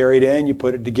easily carry it in, you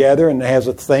put it together, and it has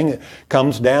a thing that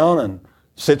comes down and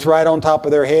sits right on top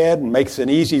of their head and makes an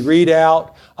easy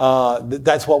readout.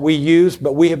 That's what we use,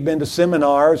 but we have been to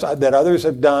seminars that others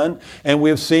have done, and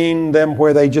we've seen them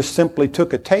where they just simply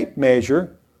took a tape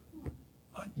measure,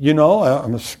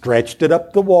 stretched it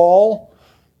up the wall,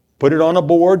 put it on a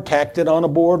board, tacked it on a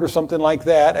board or something like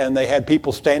that, and they had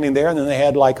people standing there, and then they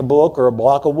had like a book or a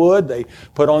block of wood they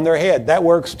put on their head. That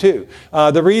works too.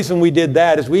 The reason we did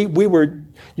that is we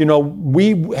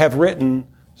have written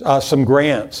some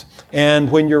grants,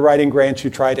 and when you're writing grants,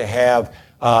 you try to have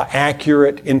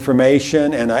accurate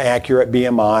information, and an accurate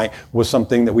BMI was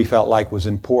something that we felt like was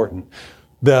important.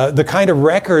 The kind of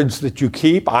records that you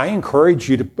keep, I encourage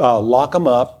you to lock them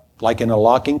up, like in a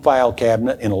locking file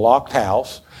cabinet in a locked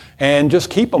house, and just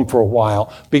keep them for a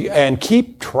while, and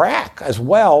keep track as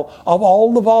well of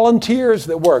all the volunteers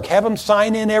that work. Have them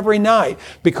sign in every night,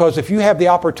 because if you have the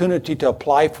opportunity to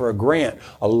apply for a grant,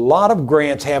 a lot of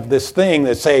grants have this thing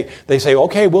that they say,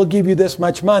 okay, we'll give you this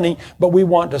much money, but we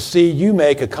want to see you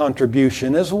make a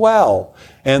contribution as well.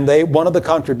 And one of the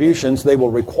contributions they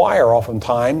will require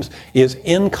oftentimes is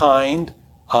in-kind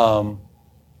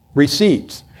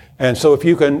receipts. And so if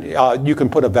you can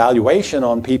put a valuation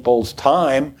on people's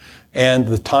time and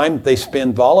the time that they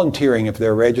spend volunteering. If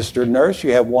they're a registered nurse,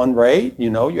 you have one rate,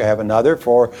 you have another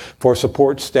for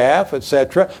support staff,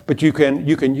 etc. But you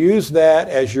can use that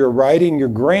as you're writing your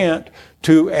grant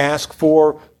to ask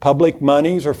for public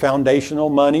monies or foundational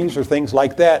monies or things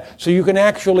like that. So you can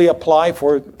actually apply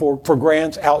for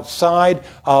grants outside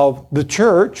of the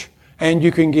church, and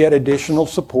you can get additional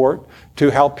support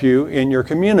to help you in your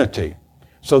community.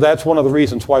 So that's one of the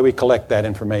reasons why we collect that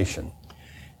information.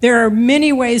 There are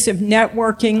many ways of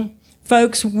networking.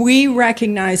 Folks, we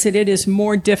recognize that it is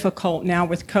more difficult now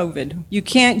with COVID. You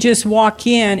can't just walk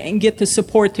in and get the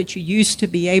support that you used to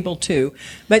be able to.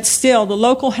 But still, the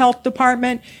local health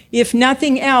department, if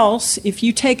nothing else, if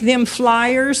you take them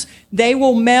flyers, they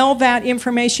will mail that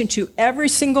information to every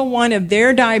single one of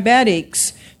their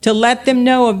diabetics to let them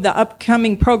know of the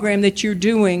upcoming program that you're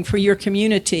doing for your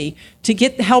community to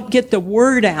help get the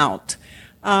word out.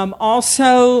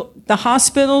 Also, the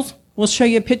hospitals, we'll show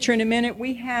you a picture in a minute.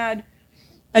 We had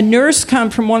a nurse come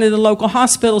from one of the local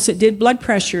hospitals that did blood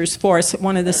pressures for us at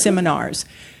one of the seminars.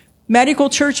 Medical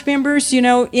church members,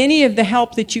 any of the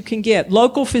help that you can get.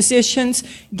 Local physicians,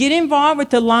 get involved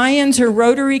with the Lions or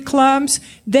Rotary clubs.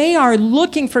 They are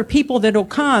looking for people that will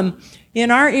come.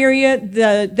 In our area,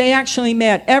 they actually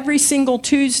met every single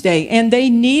Tuesday, and they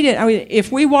needed,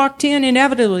 if we walked in,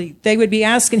 inevitably, they would be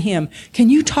asking him, can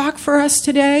you talk for us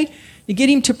today? To get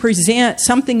him to present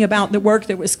something about the work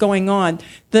that was going on.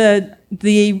 The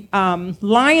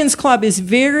Lions Club is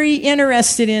very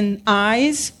interested in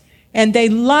eyes, and they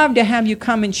love to have you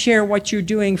come and share what you're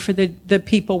doing for the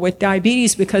people with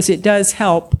diabetes, because it does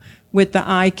help with the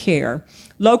eye care.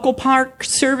 Local park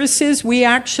services, we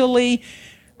actually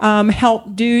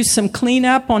help do some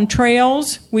cleanup on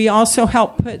trails. We also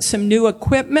help put some new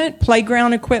equipment,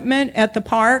 playground equipment at the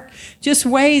park. Just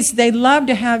ways they love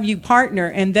to have you partner,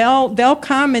 and they'll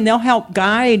come and they'll help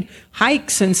guide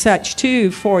hikes and such too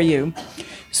for you.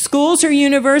 Schools or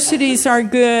universities are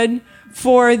good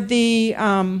for the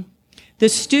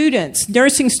students.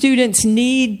 Nursing students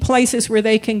need places where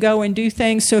they can go and do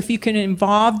things, so if you can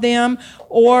involve them.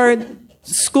 Or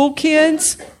school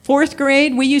kids, 4th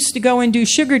grade, we used to go and do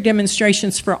sugar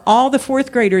demonstrations for all the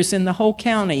 4th graders in the whole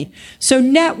county. So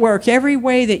network every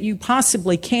way that you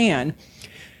possibly can.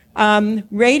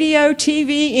 Radio,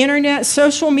 TV, internet,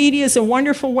 social media is a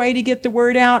wonderful way to get the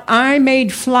word out. I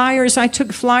made flyers. I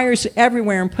took flyers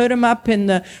everywhere and put them up in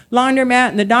the laundromat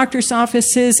and the doctor's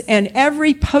offices and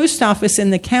every post office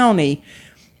in the county,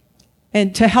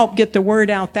 and to help get the word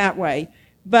out that way.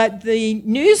 But the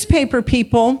newspaper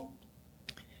people,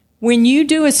 when you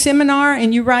do a seminar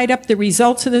and you write up the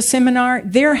results of the seminar,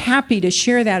 they're happy to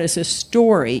share that as a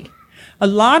story. A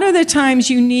lot of the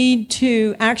times you need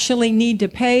to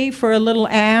pay for a little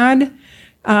ad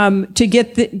to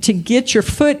get your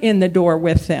foot in the door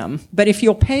with them. But if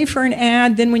you'll pay for an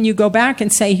ad, then when you go back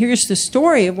and say, here's the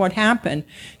story of what happened,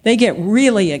 they get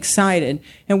really excited.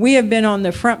 And we have been on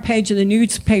the front page of the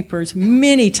newspapers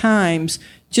many times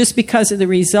just because of the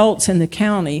results in the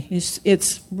county.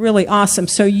 It's really awesome.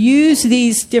 So use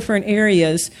these different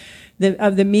areas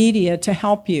of the media to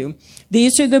help you.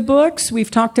 These are the books. We've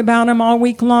talked about them all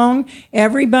week long.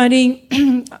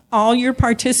 Everybody, all your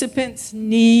participants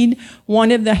need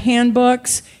one of the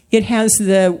handbooks. It has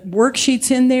the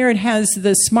worksheets in there. It has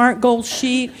the SMART Goals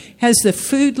sheet, has the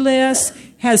food list,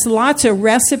 has lots of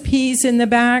recipes in the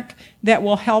back that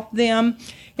will help them.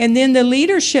 And then the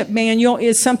leadership manual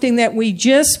is something that we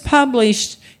just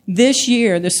published this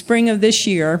year, the spring of this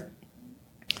year.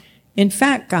 In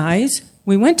fact, guys,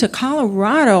 we went to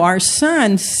Colorado. Our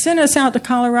son sent us out to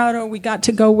Colorado. We got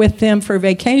to go with them for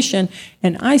vacation,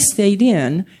 and I stayed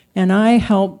in, and I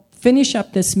helped finish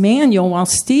up this manual while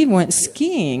Steve went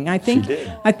skiing. I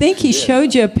think he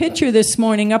showed you a picture this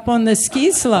morning up on the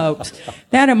ski slopes.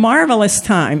 They had a marvelous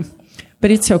time,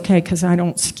 but it's okay because I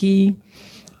don't ski.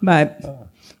 But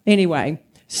anyway,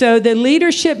 so the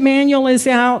leadership manual is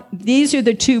out. These are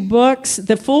the 2 books.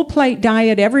 The Full Plate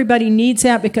Diet, everybody needs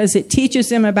that because it teaches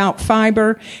them about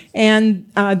fiber.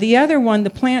 And the other one, the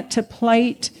Plant to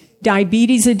Plate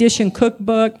Diabetes Edition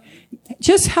cookbook,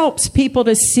 just helps people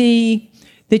to see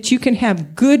that you can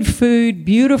have good food,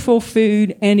 beautiful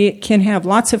food, and it can have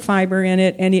lots of fiber in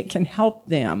it, and it can help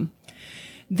them.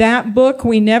 That book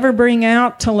we never bring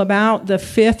out till about the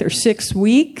 5th or 6th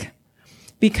week,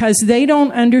 because they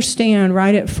don't understand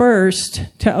right at first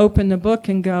to open the book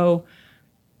and go,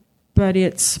 but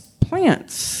it's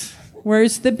plants.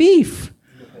 Where's the beef?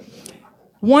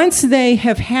 Once they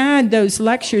have had those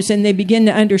lectures and they begin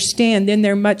to understand, then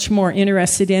they're much more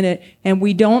interested in it. And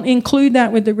we don't include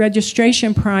that with the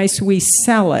registration price. We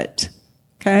sell it.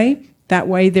 Okay? That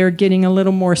way they're getting a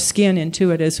little more skin into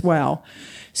it as well.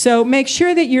 So make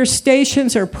sure that your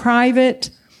stations are private,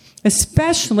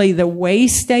 especially the weigh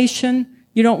station.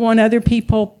 You don't want other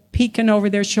people peeking over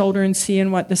their shoulder and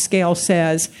seeing what the scale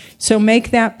says. So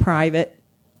make that private.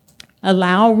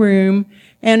 Allow room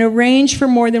and arrange for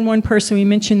more than one person. We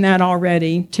mentioned that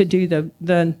already, to do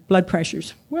the blood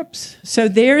pressures. Whoops. So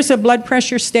there's a blood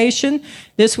pressure station.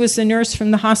 This was the nurse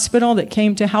from the hospital that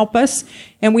came to help us.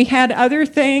 And we had other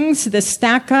things, the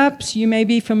stack ups. You may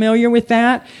be familiar with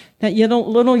that. That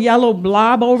little yellow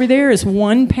blob over there is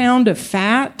 1 pound of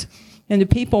fat. And the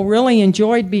people really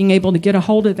enjoyed being able to get a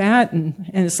hold of that. And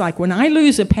it's like, when I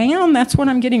lose a pound, that's what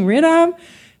I'm getting rid of?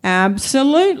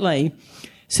 Absolutely.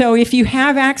 So if you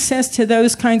have access to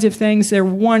those kinds of things, they're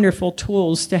wonderful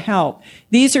tools to help.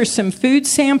 These are some food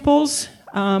samples.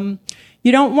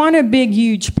 You don't want a big,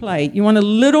 huge plate. You want a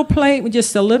little plate with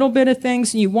just a little bit of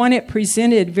things, and you want it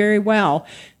presented very well.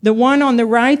 The one on the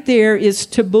right there is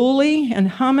tabbouleh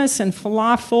and hummus and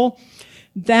falafel.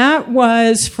 That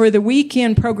was for the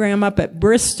weekend program up at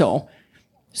Bristol.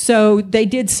 So they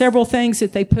did several things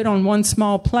that they put on one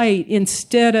small plate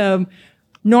instead of,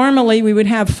 normally we would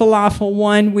have falafel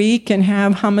one week and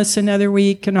have hummus another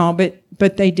week and all,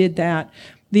 but they did that.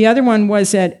 The other one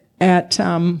was at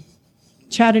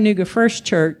Chattanooga First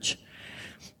Church.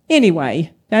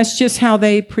 Anyway, that's just how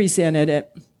they presented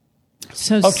it.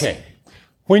 So okay.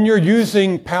 When you're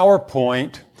using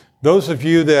PowerPoint, those of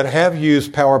you that have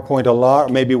used PowerPoint a lot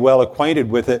may be well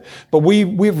acquainted with it, but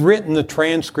we've written the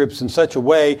transcripts in such a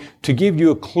way to give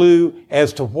you a clue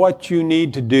as to what you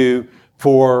need to do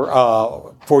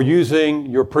for using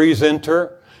your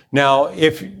presenter. Now,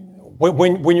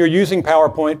 when you're using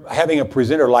PowerPoint, having a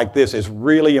presenter like this is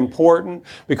really important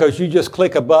because you just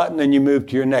click a button and you move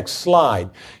to your next slide.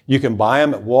 You can buy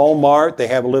them at Walmart. They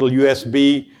have a little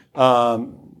USB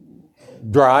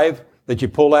drive that you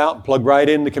pull out and plug right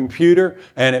in the computer,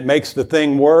 and it makes the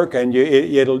thing work, and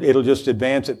it'll just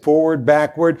advance it forward,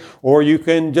 backward, or you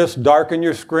can just darken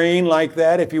your screen like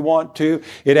that if you want to.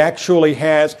 It actually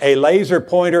has a laser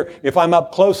pointer. If I'm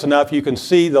up close enough, you can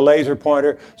see the laser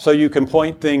pointer, so you can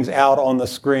point things out on the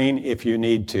screen if you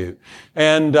need to.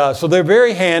 And so they're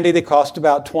very handy. They cost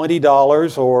about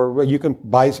 $20, or you can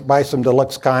buy some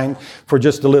deluxe kind for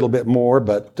just a little bit more.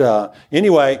 But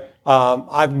anyway,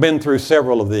 I've been through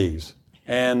several of these,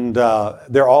 and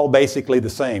they're all basically the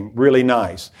same. Really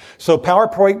nice. So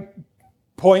PowerPoint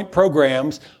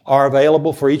programs are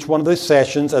available for each one of these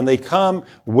sessions, and they come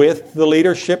with the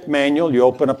leadership manual. You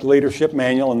open up the leadership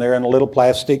manual, and they're in a little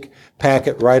plastic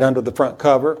packet right under the front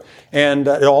cover. And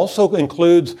it also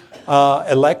includes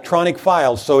electronic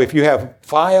files. So if you have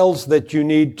files that you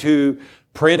need to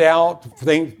print out,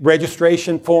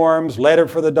 registration forms, letter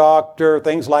for the doctor,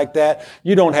 things like that,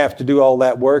 you don't have to do all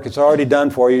that work. It's already done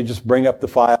for you. Just bring up the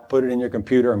file, put it in your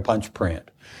computer, and punch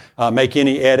print. Make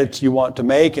any edits you want to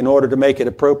make in order to make it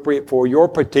appropriate for your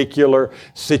particular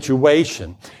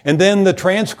situation. And then the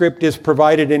transcript is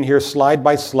provided in here slide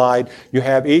by slide. You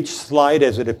have each slide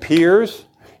as it appears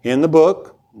in the book.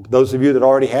 Those of you that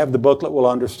already have the booklet will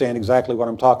understand exactly what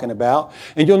I'm talking about.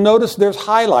 And you'll notice there's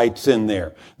highlights in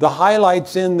there. The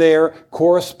highlights in there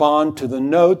correspond to the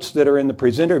notes that are in the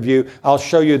presenter view. I'll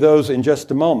show you those in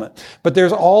just a moment. But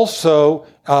there's also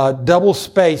double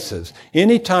spaces.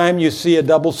 Anytime you see a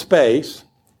double space,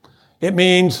 it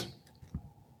means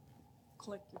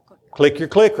click your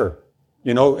clicker.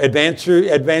 You know, advance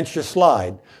your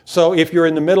slide. So if you're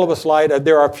in the middle of a slide,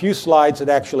 there are a few slides that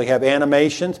actually have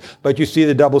animations, but you see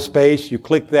the double space, you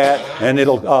click that, and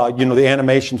it'll, the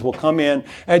animations will come in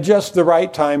at just the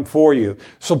right time for you.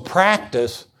 So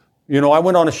practice. You know, I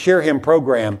went on a Share Him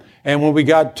program, and when we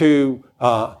got to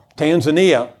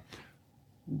Tanzania,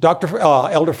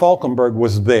 Elder Falkenberg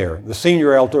was there. The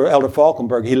senior Elder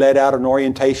Falkenberg, he led out an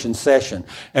orientation session.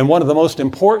 And one of the most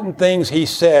important things he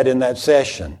said in that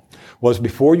session was,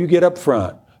 before you get up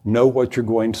front, know what you're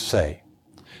going to say.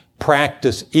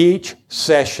 Practice each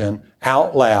session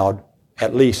out loud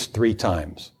at least 3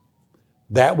 times.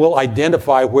 That will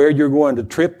identify where you're going to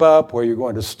trip up, where you're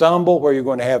going to stumble, where you're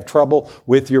going to have trouble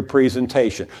with your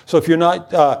presentation. So if you're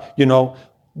not,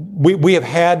 we have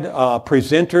had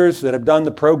presenters that have done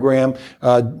the program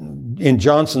in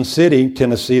Johnson City,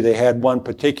 Tennessee. They had one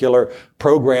particular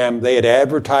program. They had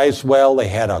advertised well. They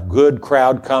had a good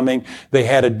crowd coming. They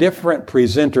had a different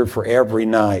presenter for every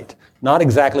night. Not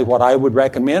exactly what I would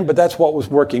recommend, but that's what was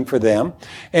working for them.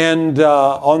 And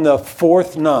on the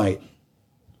 4th night,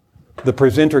 the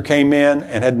presenter came in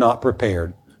and had not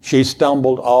prepared. She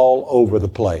stumbled all over the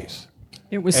place.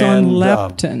 It was on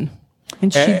leptin.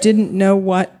 And she didn't know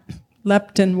what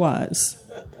leptin was.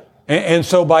 And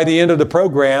so by the end of the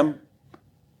program,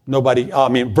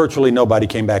 virtually nobody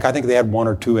came back. I think they had 1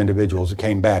 or 2 individuals that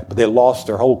came back, but they lost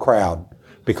their whole crowd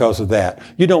because of that.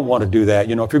 You don't want to do that.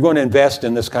 You know, if you're going to invest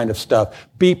in this kind of stuff,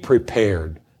 be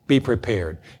prepared. Be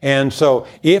prepared. And so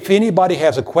if anybody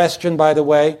has a question, by the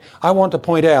way, I want to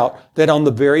point out that on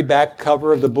the very back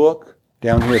cover of the book,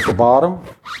 down here at the bottom,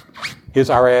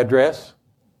 is our address.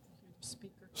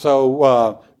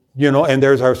 So, and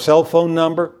there's our cell phone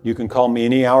number. You can call me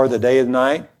any hour of the day or the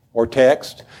night, or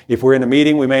text. If we're in a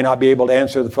meeting, we may not be able to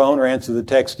answer the phone or answer the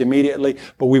text immediately,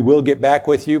 but we will get back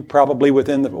with you probably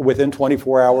within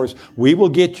 24 hours. We will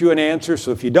get you an answer.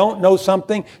 So if you don't know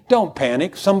something, don't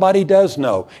panic. Somebody does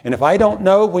know. And if I don't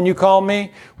know when you call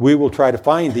me, we will try to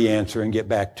find the answer and get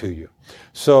back to you.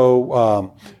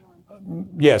 So,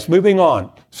 yes, moving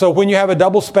on. So when you have a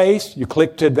double space, you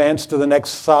click to advance to the next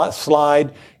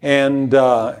slide, and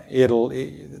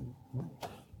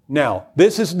now,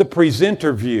 this is the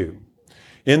presenter view.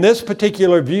 In this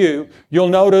particular view, you'll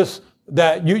notice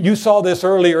that you saw this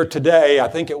earlier today, I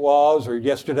think it was, or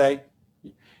yesterday.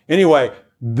 Anyway,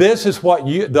 this is what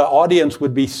the audience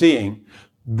would be seeing.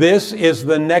 This is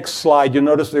the next slide. You'll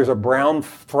notice there's a brown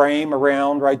frame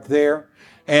around right there.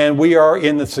 And we are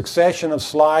in the succession of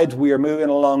slides. We are moving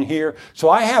along here. So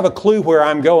I have a clue where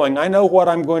I'm going. I know what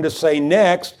I'm going to say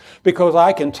next because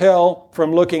I can tell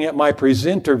from looking at my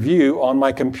presenter view on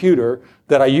my computer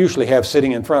that I usually have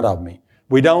sitting in front of me.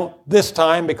 We don't this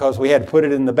time because we had to put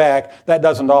it in the back. That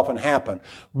doesn't often happen.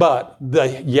 But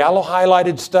the yellow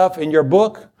highlighted stuff in your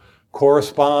book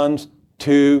corresponds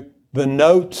to the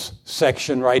notes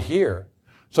section right here.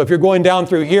 So if you're going down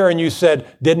through here and you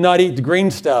said, did not eat the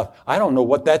green stuff, I don't know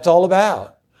what that's all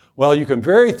about. Well, you can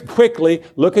very quickly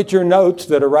look at your notes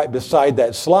that are right beside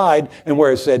that slide and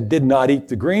where it said, did not eat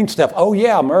the green stuff. Oh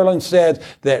yeah, Merlin said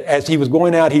that as he was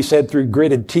going out, he said through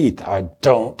gritted teeth, I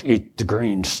don't eat the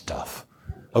green stuff.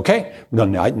 Okay?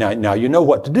 Now you know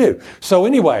what to do. So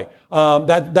anyway,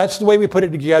 that's the way we put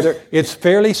it together. It's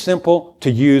fairly simple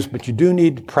to use, but you do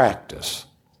need to practice.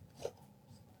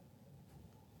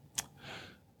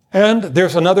 And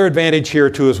there's another advantage here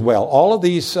too as well. All of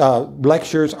these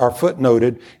lectures are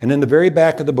footnoted, and in the very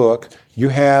back of the book, you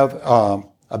have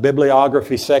a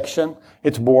bibliography section.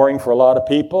 It's boring for a lot of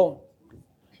people,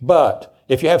 but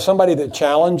if you have somebody that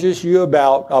challenges you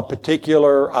about a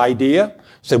particular idea,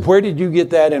 say, where did you get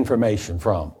that information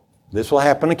from? This will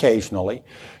happen occasionally.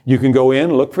 You can go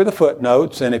in, look for the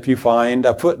footnotes, and if you find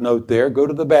a footnote there, go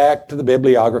to the back, to the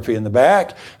bibliography in the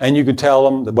back, and you can tell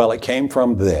them, that, well, it came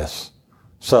from this.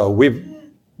 So we've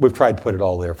tried to put it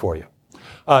all there for you.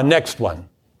 Next one.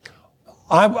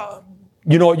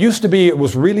 It used to be it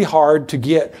was really hard to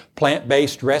get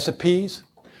plant-based recipes,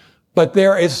 but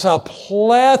there is a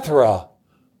plethora,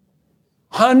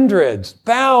 hundreds,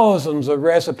 thousands of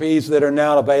recipes that are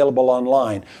now available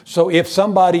online. So if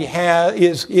somebody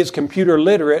is computer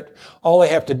literate, all they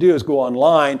have to do is go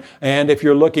online, and if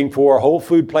you're looking for a whole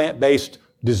food plant-based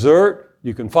dessert,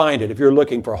 you can find it. If you're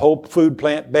looking for whole food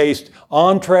plant-based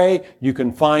entree, you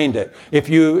can find it. If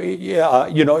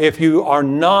you are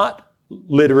not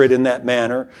literate in that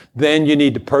manner, then you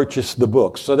need to purchase the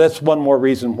books. So that's one more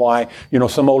reason why,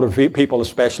 some older people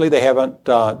especially, they haven't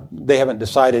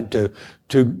decided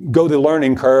to go the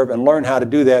learning curve and learn how to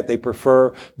do that. They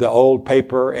prefer the old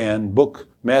paper and book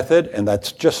method, and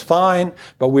that's just fine,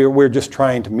 but we're just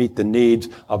trying to meet the needs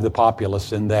of the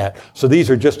populace in that. So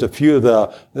these are just a few of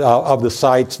the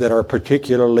sites that are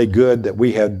particularly good that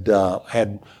we had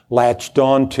latched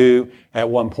onto at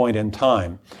one point in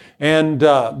time. And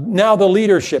now the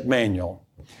leadership manual.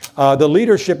 The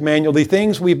leadership manual, the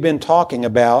things we've been talking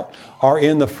about are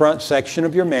in the front section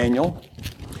of your manual.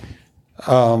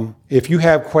 If you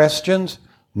have questions,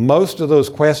 most of those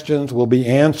questions will be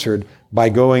answered by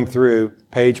going through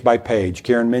page by page.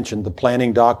 Karen mentioned the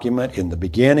planning document in the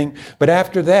beginning, but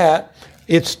after that,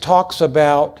 it talks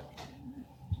about...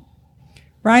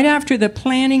 Right after the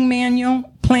planning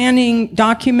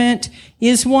document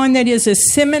is one that is a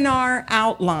seminar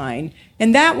outline.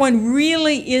 And that one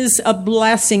really is a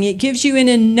blessing. It gives you in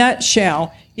a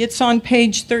nutshell. It's on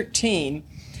page 13.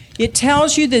 It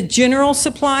tells you the general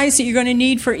supplies that you're going to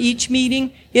need for each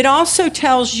meeting. It also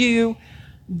tells you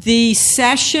the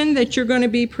session that you're going to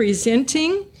be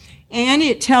presenting, and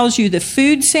it tells you the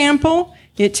food sample.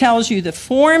 It tells you the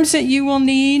forms that you will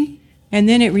need, and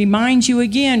then it reminds you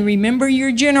again, remember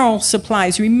your general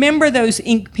supplies, remember those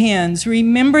ink pens,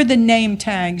 remember the name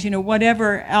tags,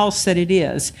 whatever else that it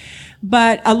is.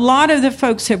 But a lot of the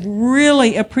folks have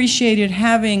really appreciated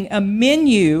having a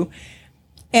menu,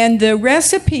 and the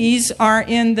recipes are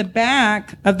in the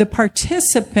back of the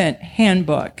participant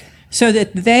handbook, so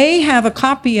that they have a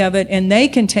copy of it and they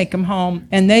can take them home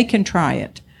and they can try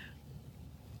it.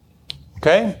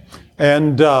 Okay,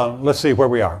 and let's see where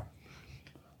we are.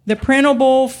 The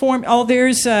printable form,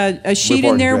 there's a sheet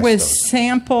in there with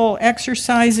sample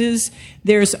exercises.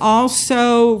 There's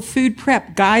also food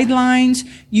prep guidelines.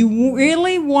 You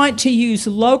really want to use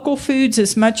local foods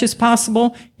as much as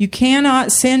possible. You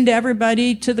cannot send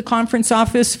everybody to the conference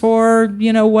office for,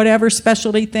 whatever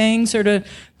specialty things or to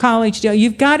college deal.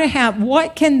 You've got to have,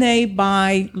 what can they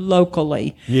buy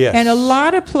locally? Yes. And a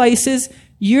lot of places,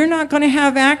 you're not going to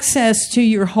have access to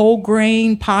your whole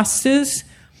grain pastas.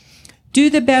 Do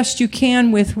the best you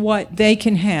can with what they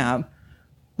can have,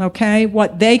 okay?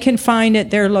 What they can find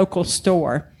at their local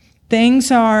store.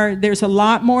 There's a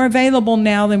lot more available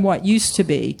now than what used to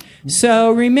be.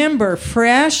 So remember,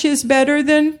 fresh is better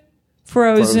than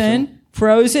frozen.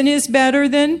 Frozen is better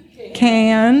than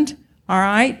canned, all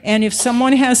right? And if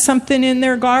someone has something in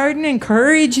their garden,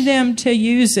 encourage them to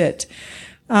use it.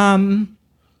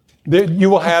 You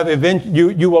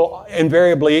will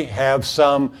invariably have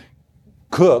some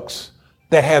cooks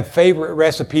that have favorite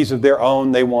recipes of their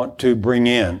own they want to bring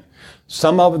in.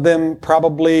 Some of them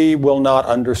probably will not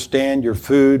understand your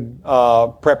food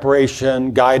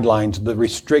preparation guidelines, the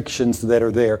restrictions that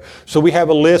are there. So we have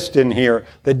a list in here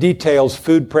that details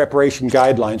food preparation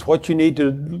guidelines, what you need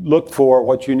to look for,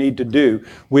 what you need to do.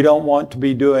 We don't want to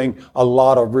be doing a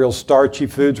lot of real starchy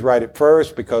foods right at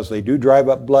first because they do drive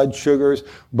up blood sugars,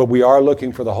 but we are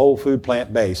looking for the whole food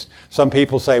plant-based. Some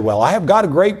people say, well, I have got a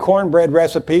great cornbread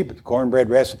recipe, but the cornbread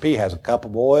recipe has a cup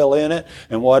of oil in it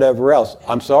and whatever else.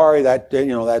 I'm sorry, that's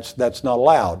not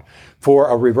allowed for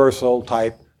a reversal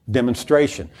type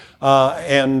demonstration.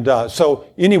 So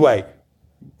anyway,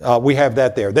 we have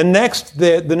that there. The next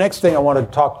thing I want to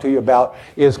talk to you about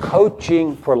is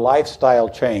coaching for lifestyle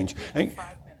change.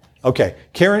 Okay,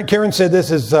 Karen said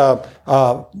this is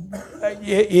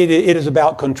it is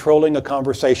about controlling a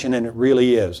conversation, and it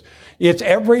really is. It's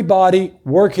everybody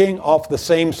working off the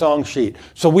same song sheet.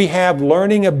 So we have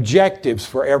learning objectives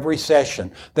for every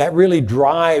session. That really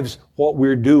drives what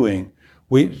we're doing.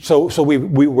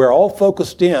 We're all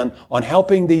focused in on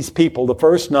helping these people the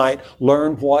first night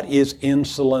learn what is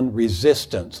insulin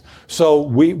resistance. So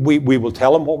we will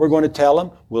tell them what we're going to tell them.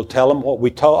 We'll tell them what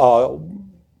we're going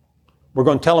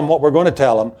to tell them what we're going to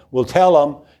tell them. We'll tell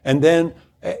them, and then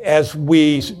as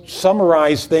we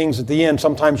summarize things at the end,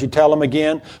 sometimes you tell them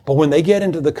again, but when they get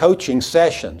into the coaching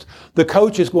sessions, the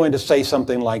coach is going to say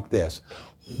something like this.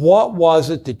 What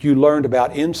was it that you learned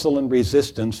about insulin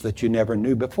resistance that you never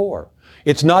knew before?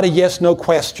 It's not a yes-no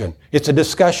question. It's a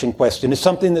discussion question. It's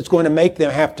something that's going to make them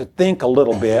have to think a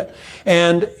little bit.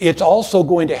 And it's also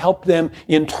going to help them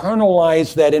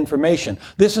internalize that information.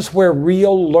 This is where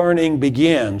real learning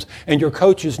begins. And your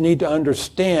coaches need to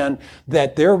understand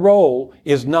that their role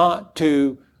is not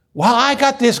to, well, I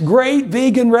got this great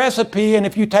vegan recipe, and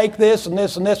if you take this and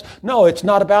this and this. No, it's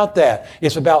not about that.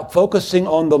 It's about focusing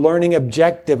on the learning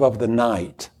objective of the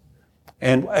night.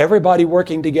 And everybody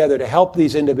working together to help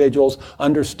these individuals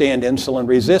understand insulin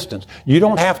resistance. You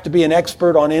don't have to be an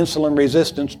expert on insulin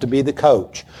resistance to be the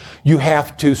coach. You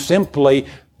have to simply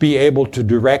be able to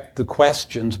direct the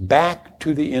questions back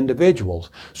to the individuals.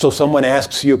 So someone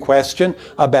asks you a question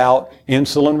about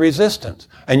insulin resistance,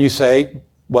 and you say,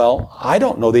 well, I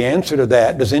don't know the answer to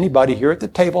that. Does anybody here at the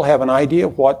table have an idea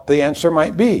of what the answer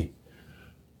might be?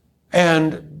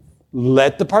 And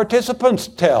let the participants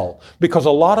tell, because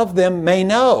a lot of them may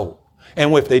know.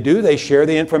 And if they do, they share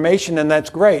the information, and that's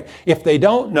great. If they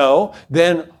don't know,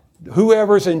 then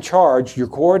whoever's in charge, your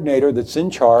coordinator that's in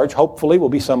charge, hopefully will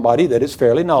be somebody that is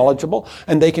fairly knowledgeable,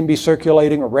 and they can be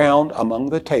circulating around among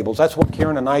the tables. That's what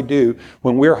Karen and I do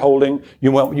when we're holding,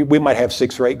 we might have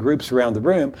 6 or 8 groups around the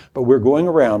room, but we're going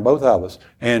around, both of us,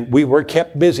 and we were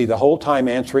kept busy the whole time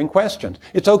answering questions.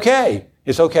 It's okay.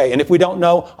 It's okay. And if we don't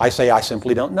know, I say, I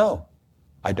simply don't know.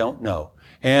 I don't know.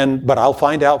 But I'll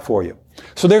find out for you.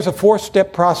 So there's a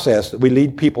 4-step process that we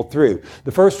lead people through.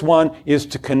 The first one is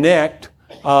to connect,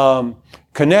 then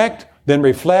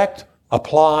reflect,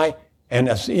 apply, and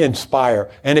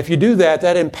inspire. And if you do that,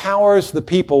 that empowers the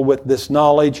people with this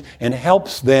knowledge and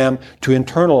helps them to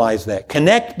internalize that.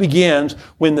 Connect begins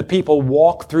when the people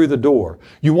walk through the door.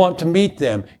 You want to meet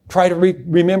them. Try to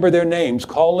remember their names.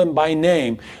 Call them by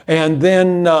name. And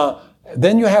then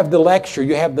you have the lecture.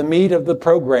 You have the meat of the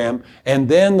program. And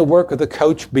then the work of the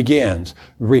coach begins.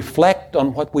 Reflect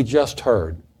on what we just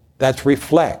heard. That's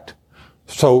reflect.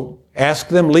 So ask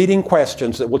them leading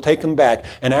questions that will take them back.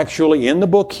 And actually, in the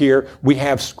book here, we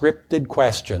have scripted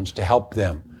questions to help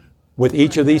them with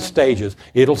each of these stages.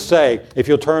 It'll say, if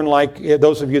you'll turn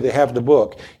those of you that have the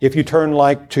book, if you turn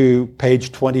to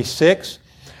page 26,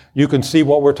 you can see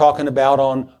what we're talking about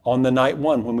on the night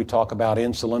 1 when we talk about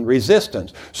insulin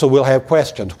resistance. So we'll have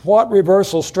questions. What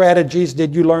reversal strategies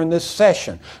did you learn this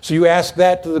session? So you ask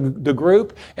that to the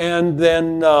group, and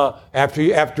then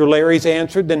after Larry's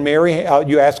answered, then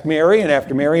you ask Mary, and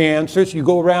after Mary answers, you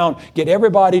go around, get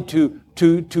everybody to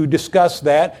discuss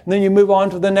that, and then you move on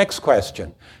to the next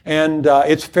question. And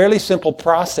it's a fairly simple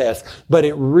process, but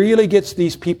it really gets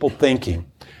these people thinking.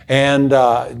 And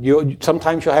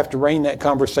sometimes you'll have to rein that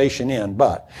conversation in.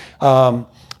 But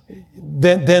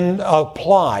then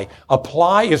apply.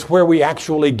 Apply is where we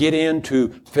actually get into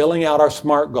filling out our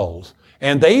SMART goals.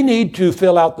 And they need to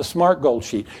fill out the SMART goal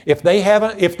sheet. If they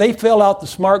fill out the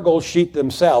SMART goal sheet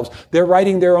themselves, they're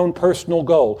writing their own personal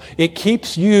goal. It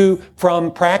keeps you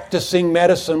from practicing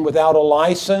medicine without a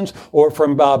license, or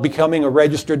from becoming a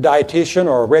registered dietitian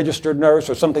or a registered nurse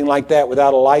or something like that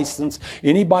without a license.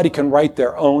 Anybody can write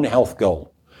their own health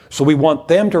goal. So we want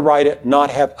them to write it,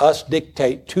 not have us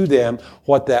dictate to them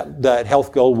what that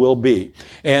health goal will be.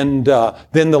 And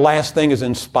then the last thing is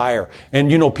inspire. And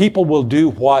people will do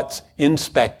what's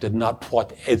inspected, not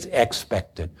what is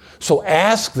expected. So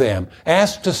ask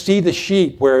to see the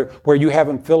sheet where you have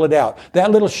them fill it out.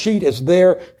 That little sheet is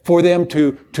there for them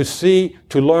to see,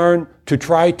 to learn, to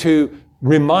try to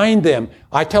remind them.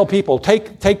 I tell people,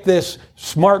 take this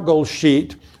SMART goal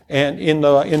sheet, and in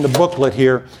the booklet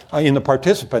here, in the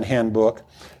participant handbook,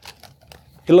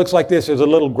 it looks like this. There's a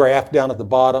little graph down at the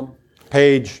bottom,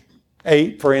 page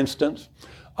 8, for instance.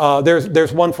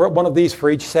 There's one of these for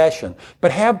each session.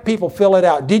 But have people fill it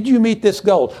out. Did you meet this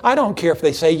goal? I don't care if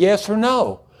they say yes or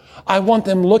no. I want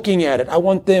them looking at it. I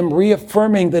want them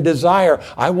reaffirming the desire.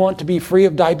 I want to be free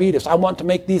of diabetes. I want to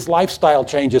make these lifestyle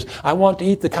changes. I want to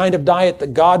eat the kind of diet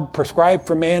that God prescribed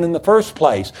for man in the first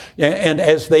place. And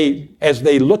as they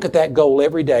look at that goal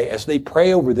every day, as they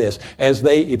pray over this, as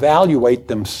they evaluate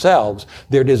themselves,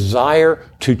 their desire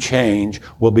to change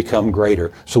will become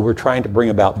greater. So we're trying to bring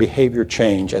about behavior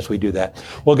change as we do that.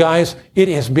 Well, guys, it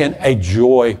has been a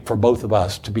joy for both of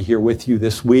us to be here with you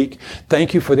this week.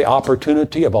 Thank you for the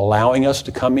opportunity of allowing us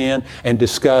to come in and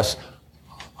discuss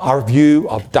our view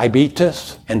of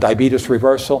diabetes and diabetes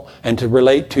reversal, and to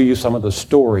relate to you some of the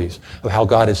stories of how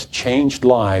God has changed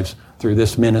lives through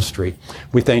this ministry.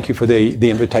 We thank you for the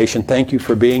invitation. Thank you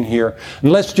for being here.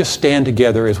 And let's just stand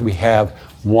together as we have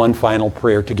one final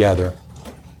prayer together.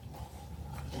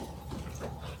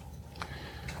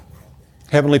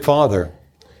 Heavenly Father,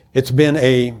 it's been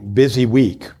a busy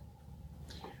week.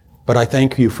 But I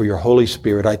thank you for your Holy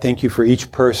Spirit. I thank you for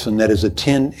each person that has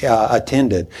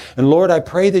attended. And Lord, I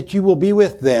pray that you will be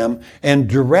with them and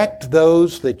direct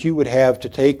those that you would have to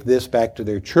take this back to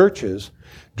their churches.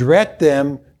 Direct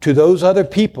them to those other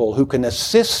people who can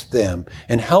assist them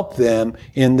and help them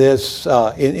in this,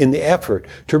 in the effort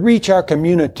to reach our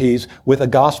communities with a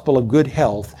gospel of good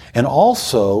health, and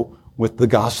also with the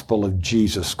gospel of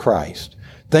Jesus Christ.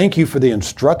 Thank you for the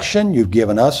instruction you've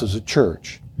given us as a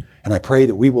church. And I pray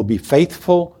that we will be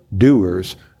faithful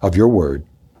doers of your word.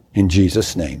 In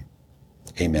Jesus' name,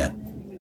 amen.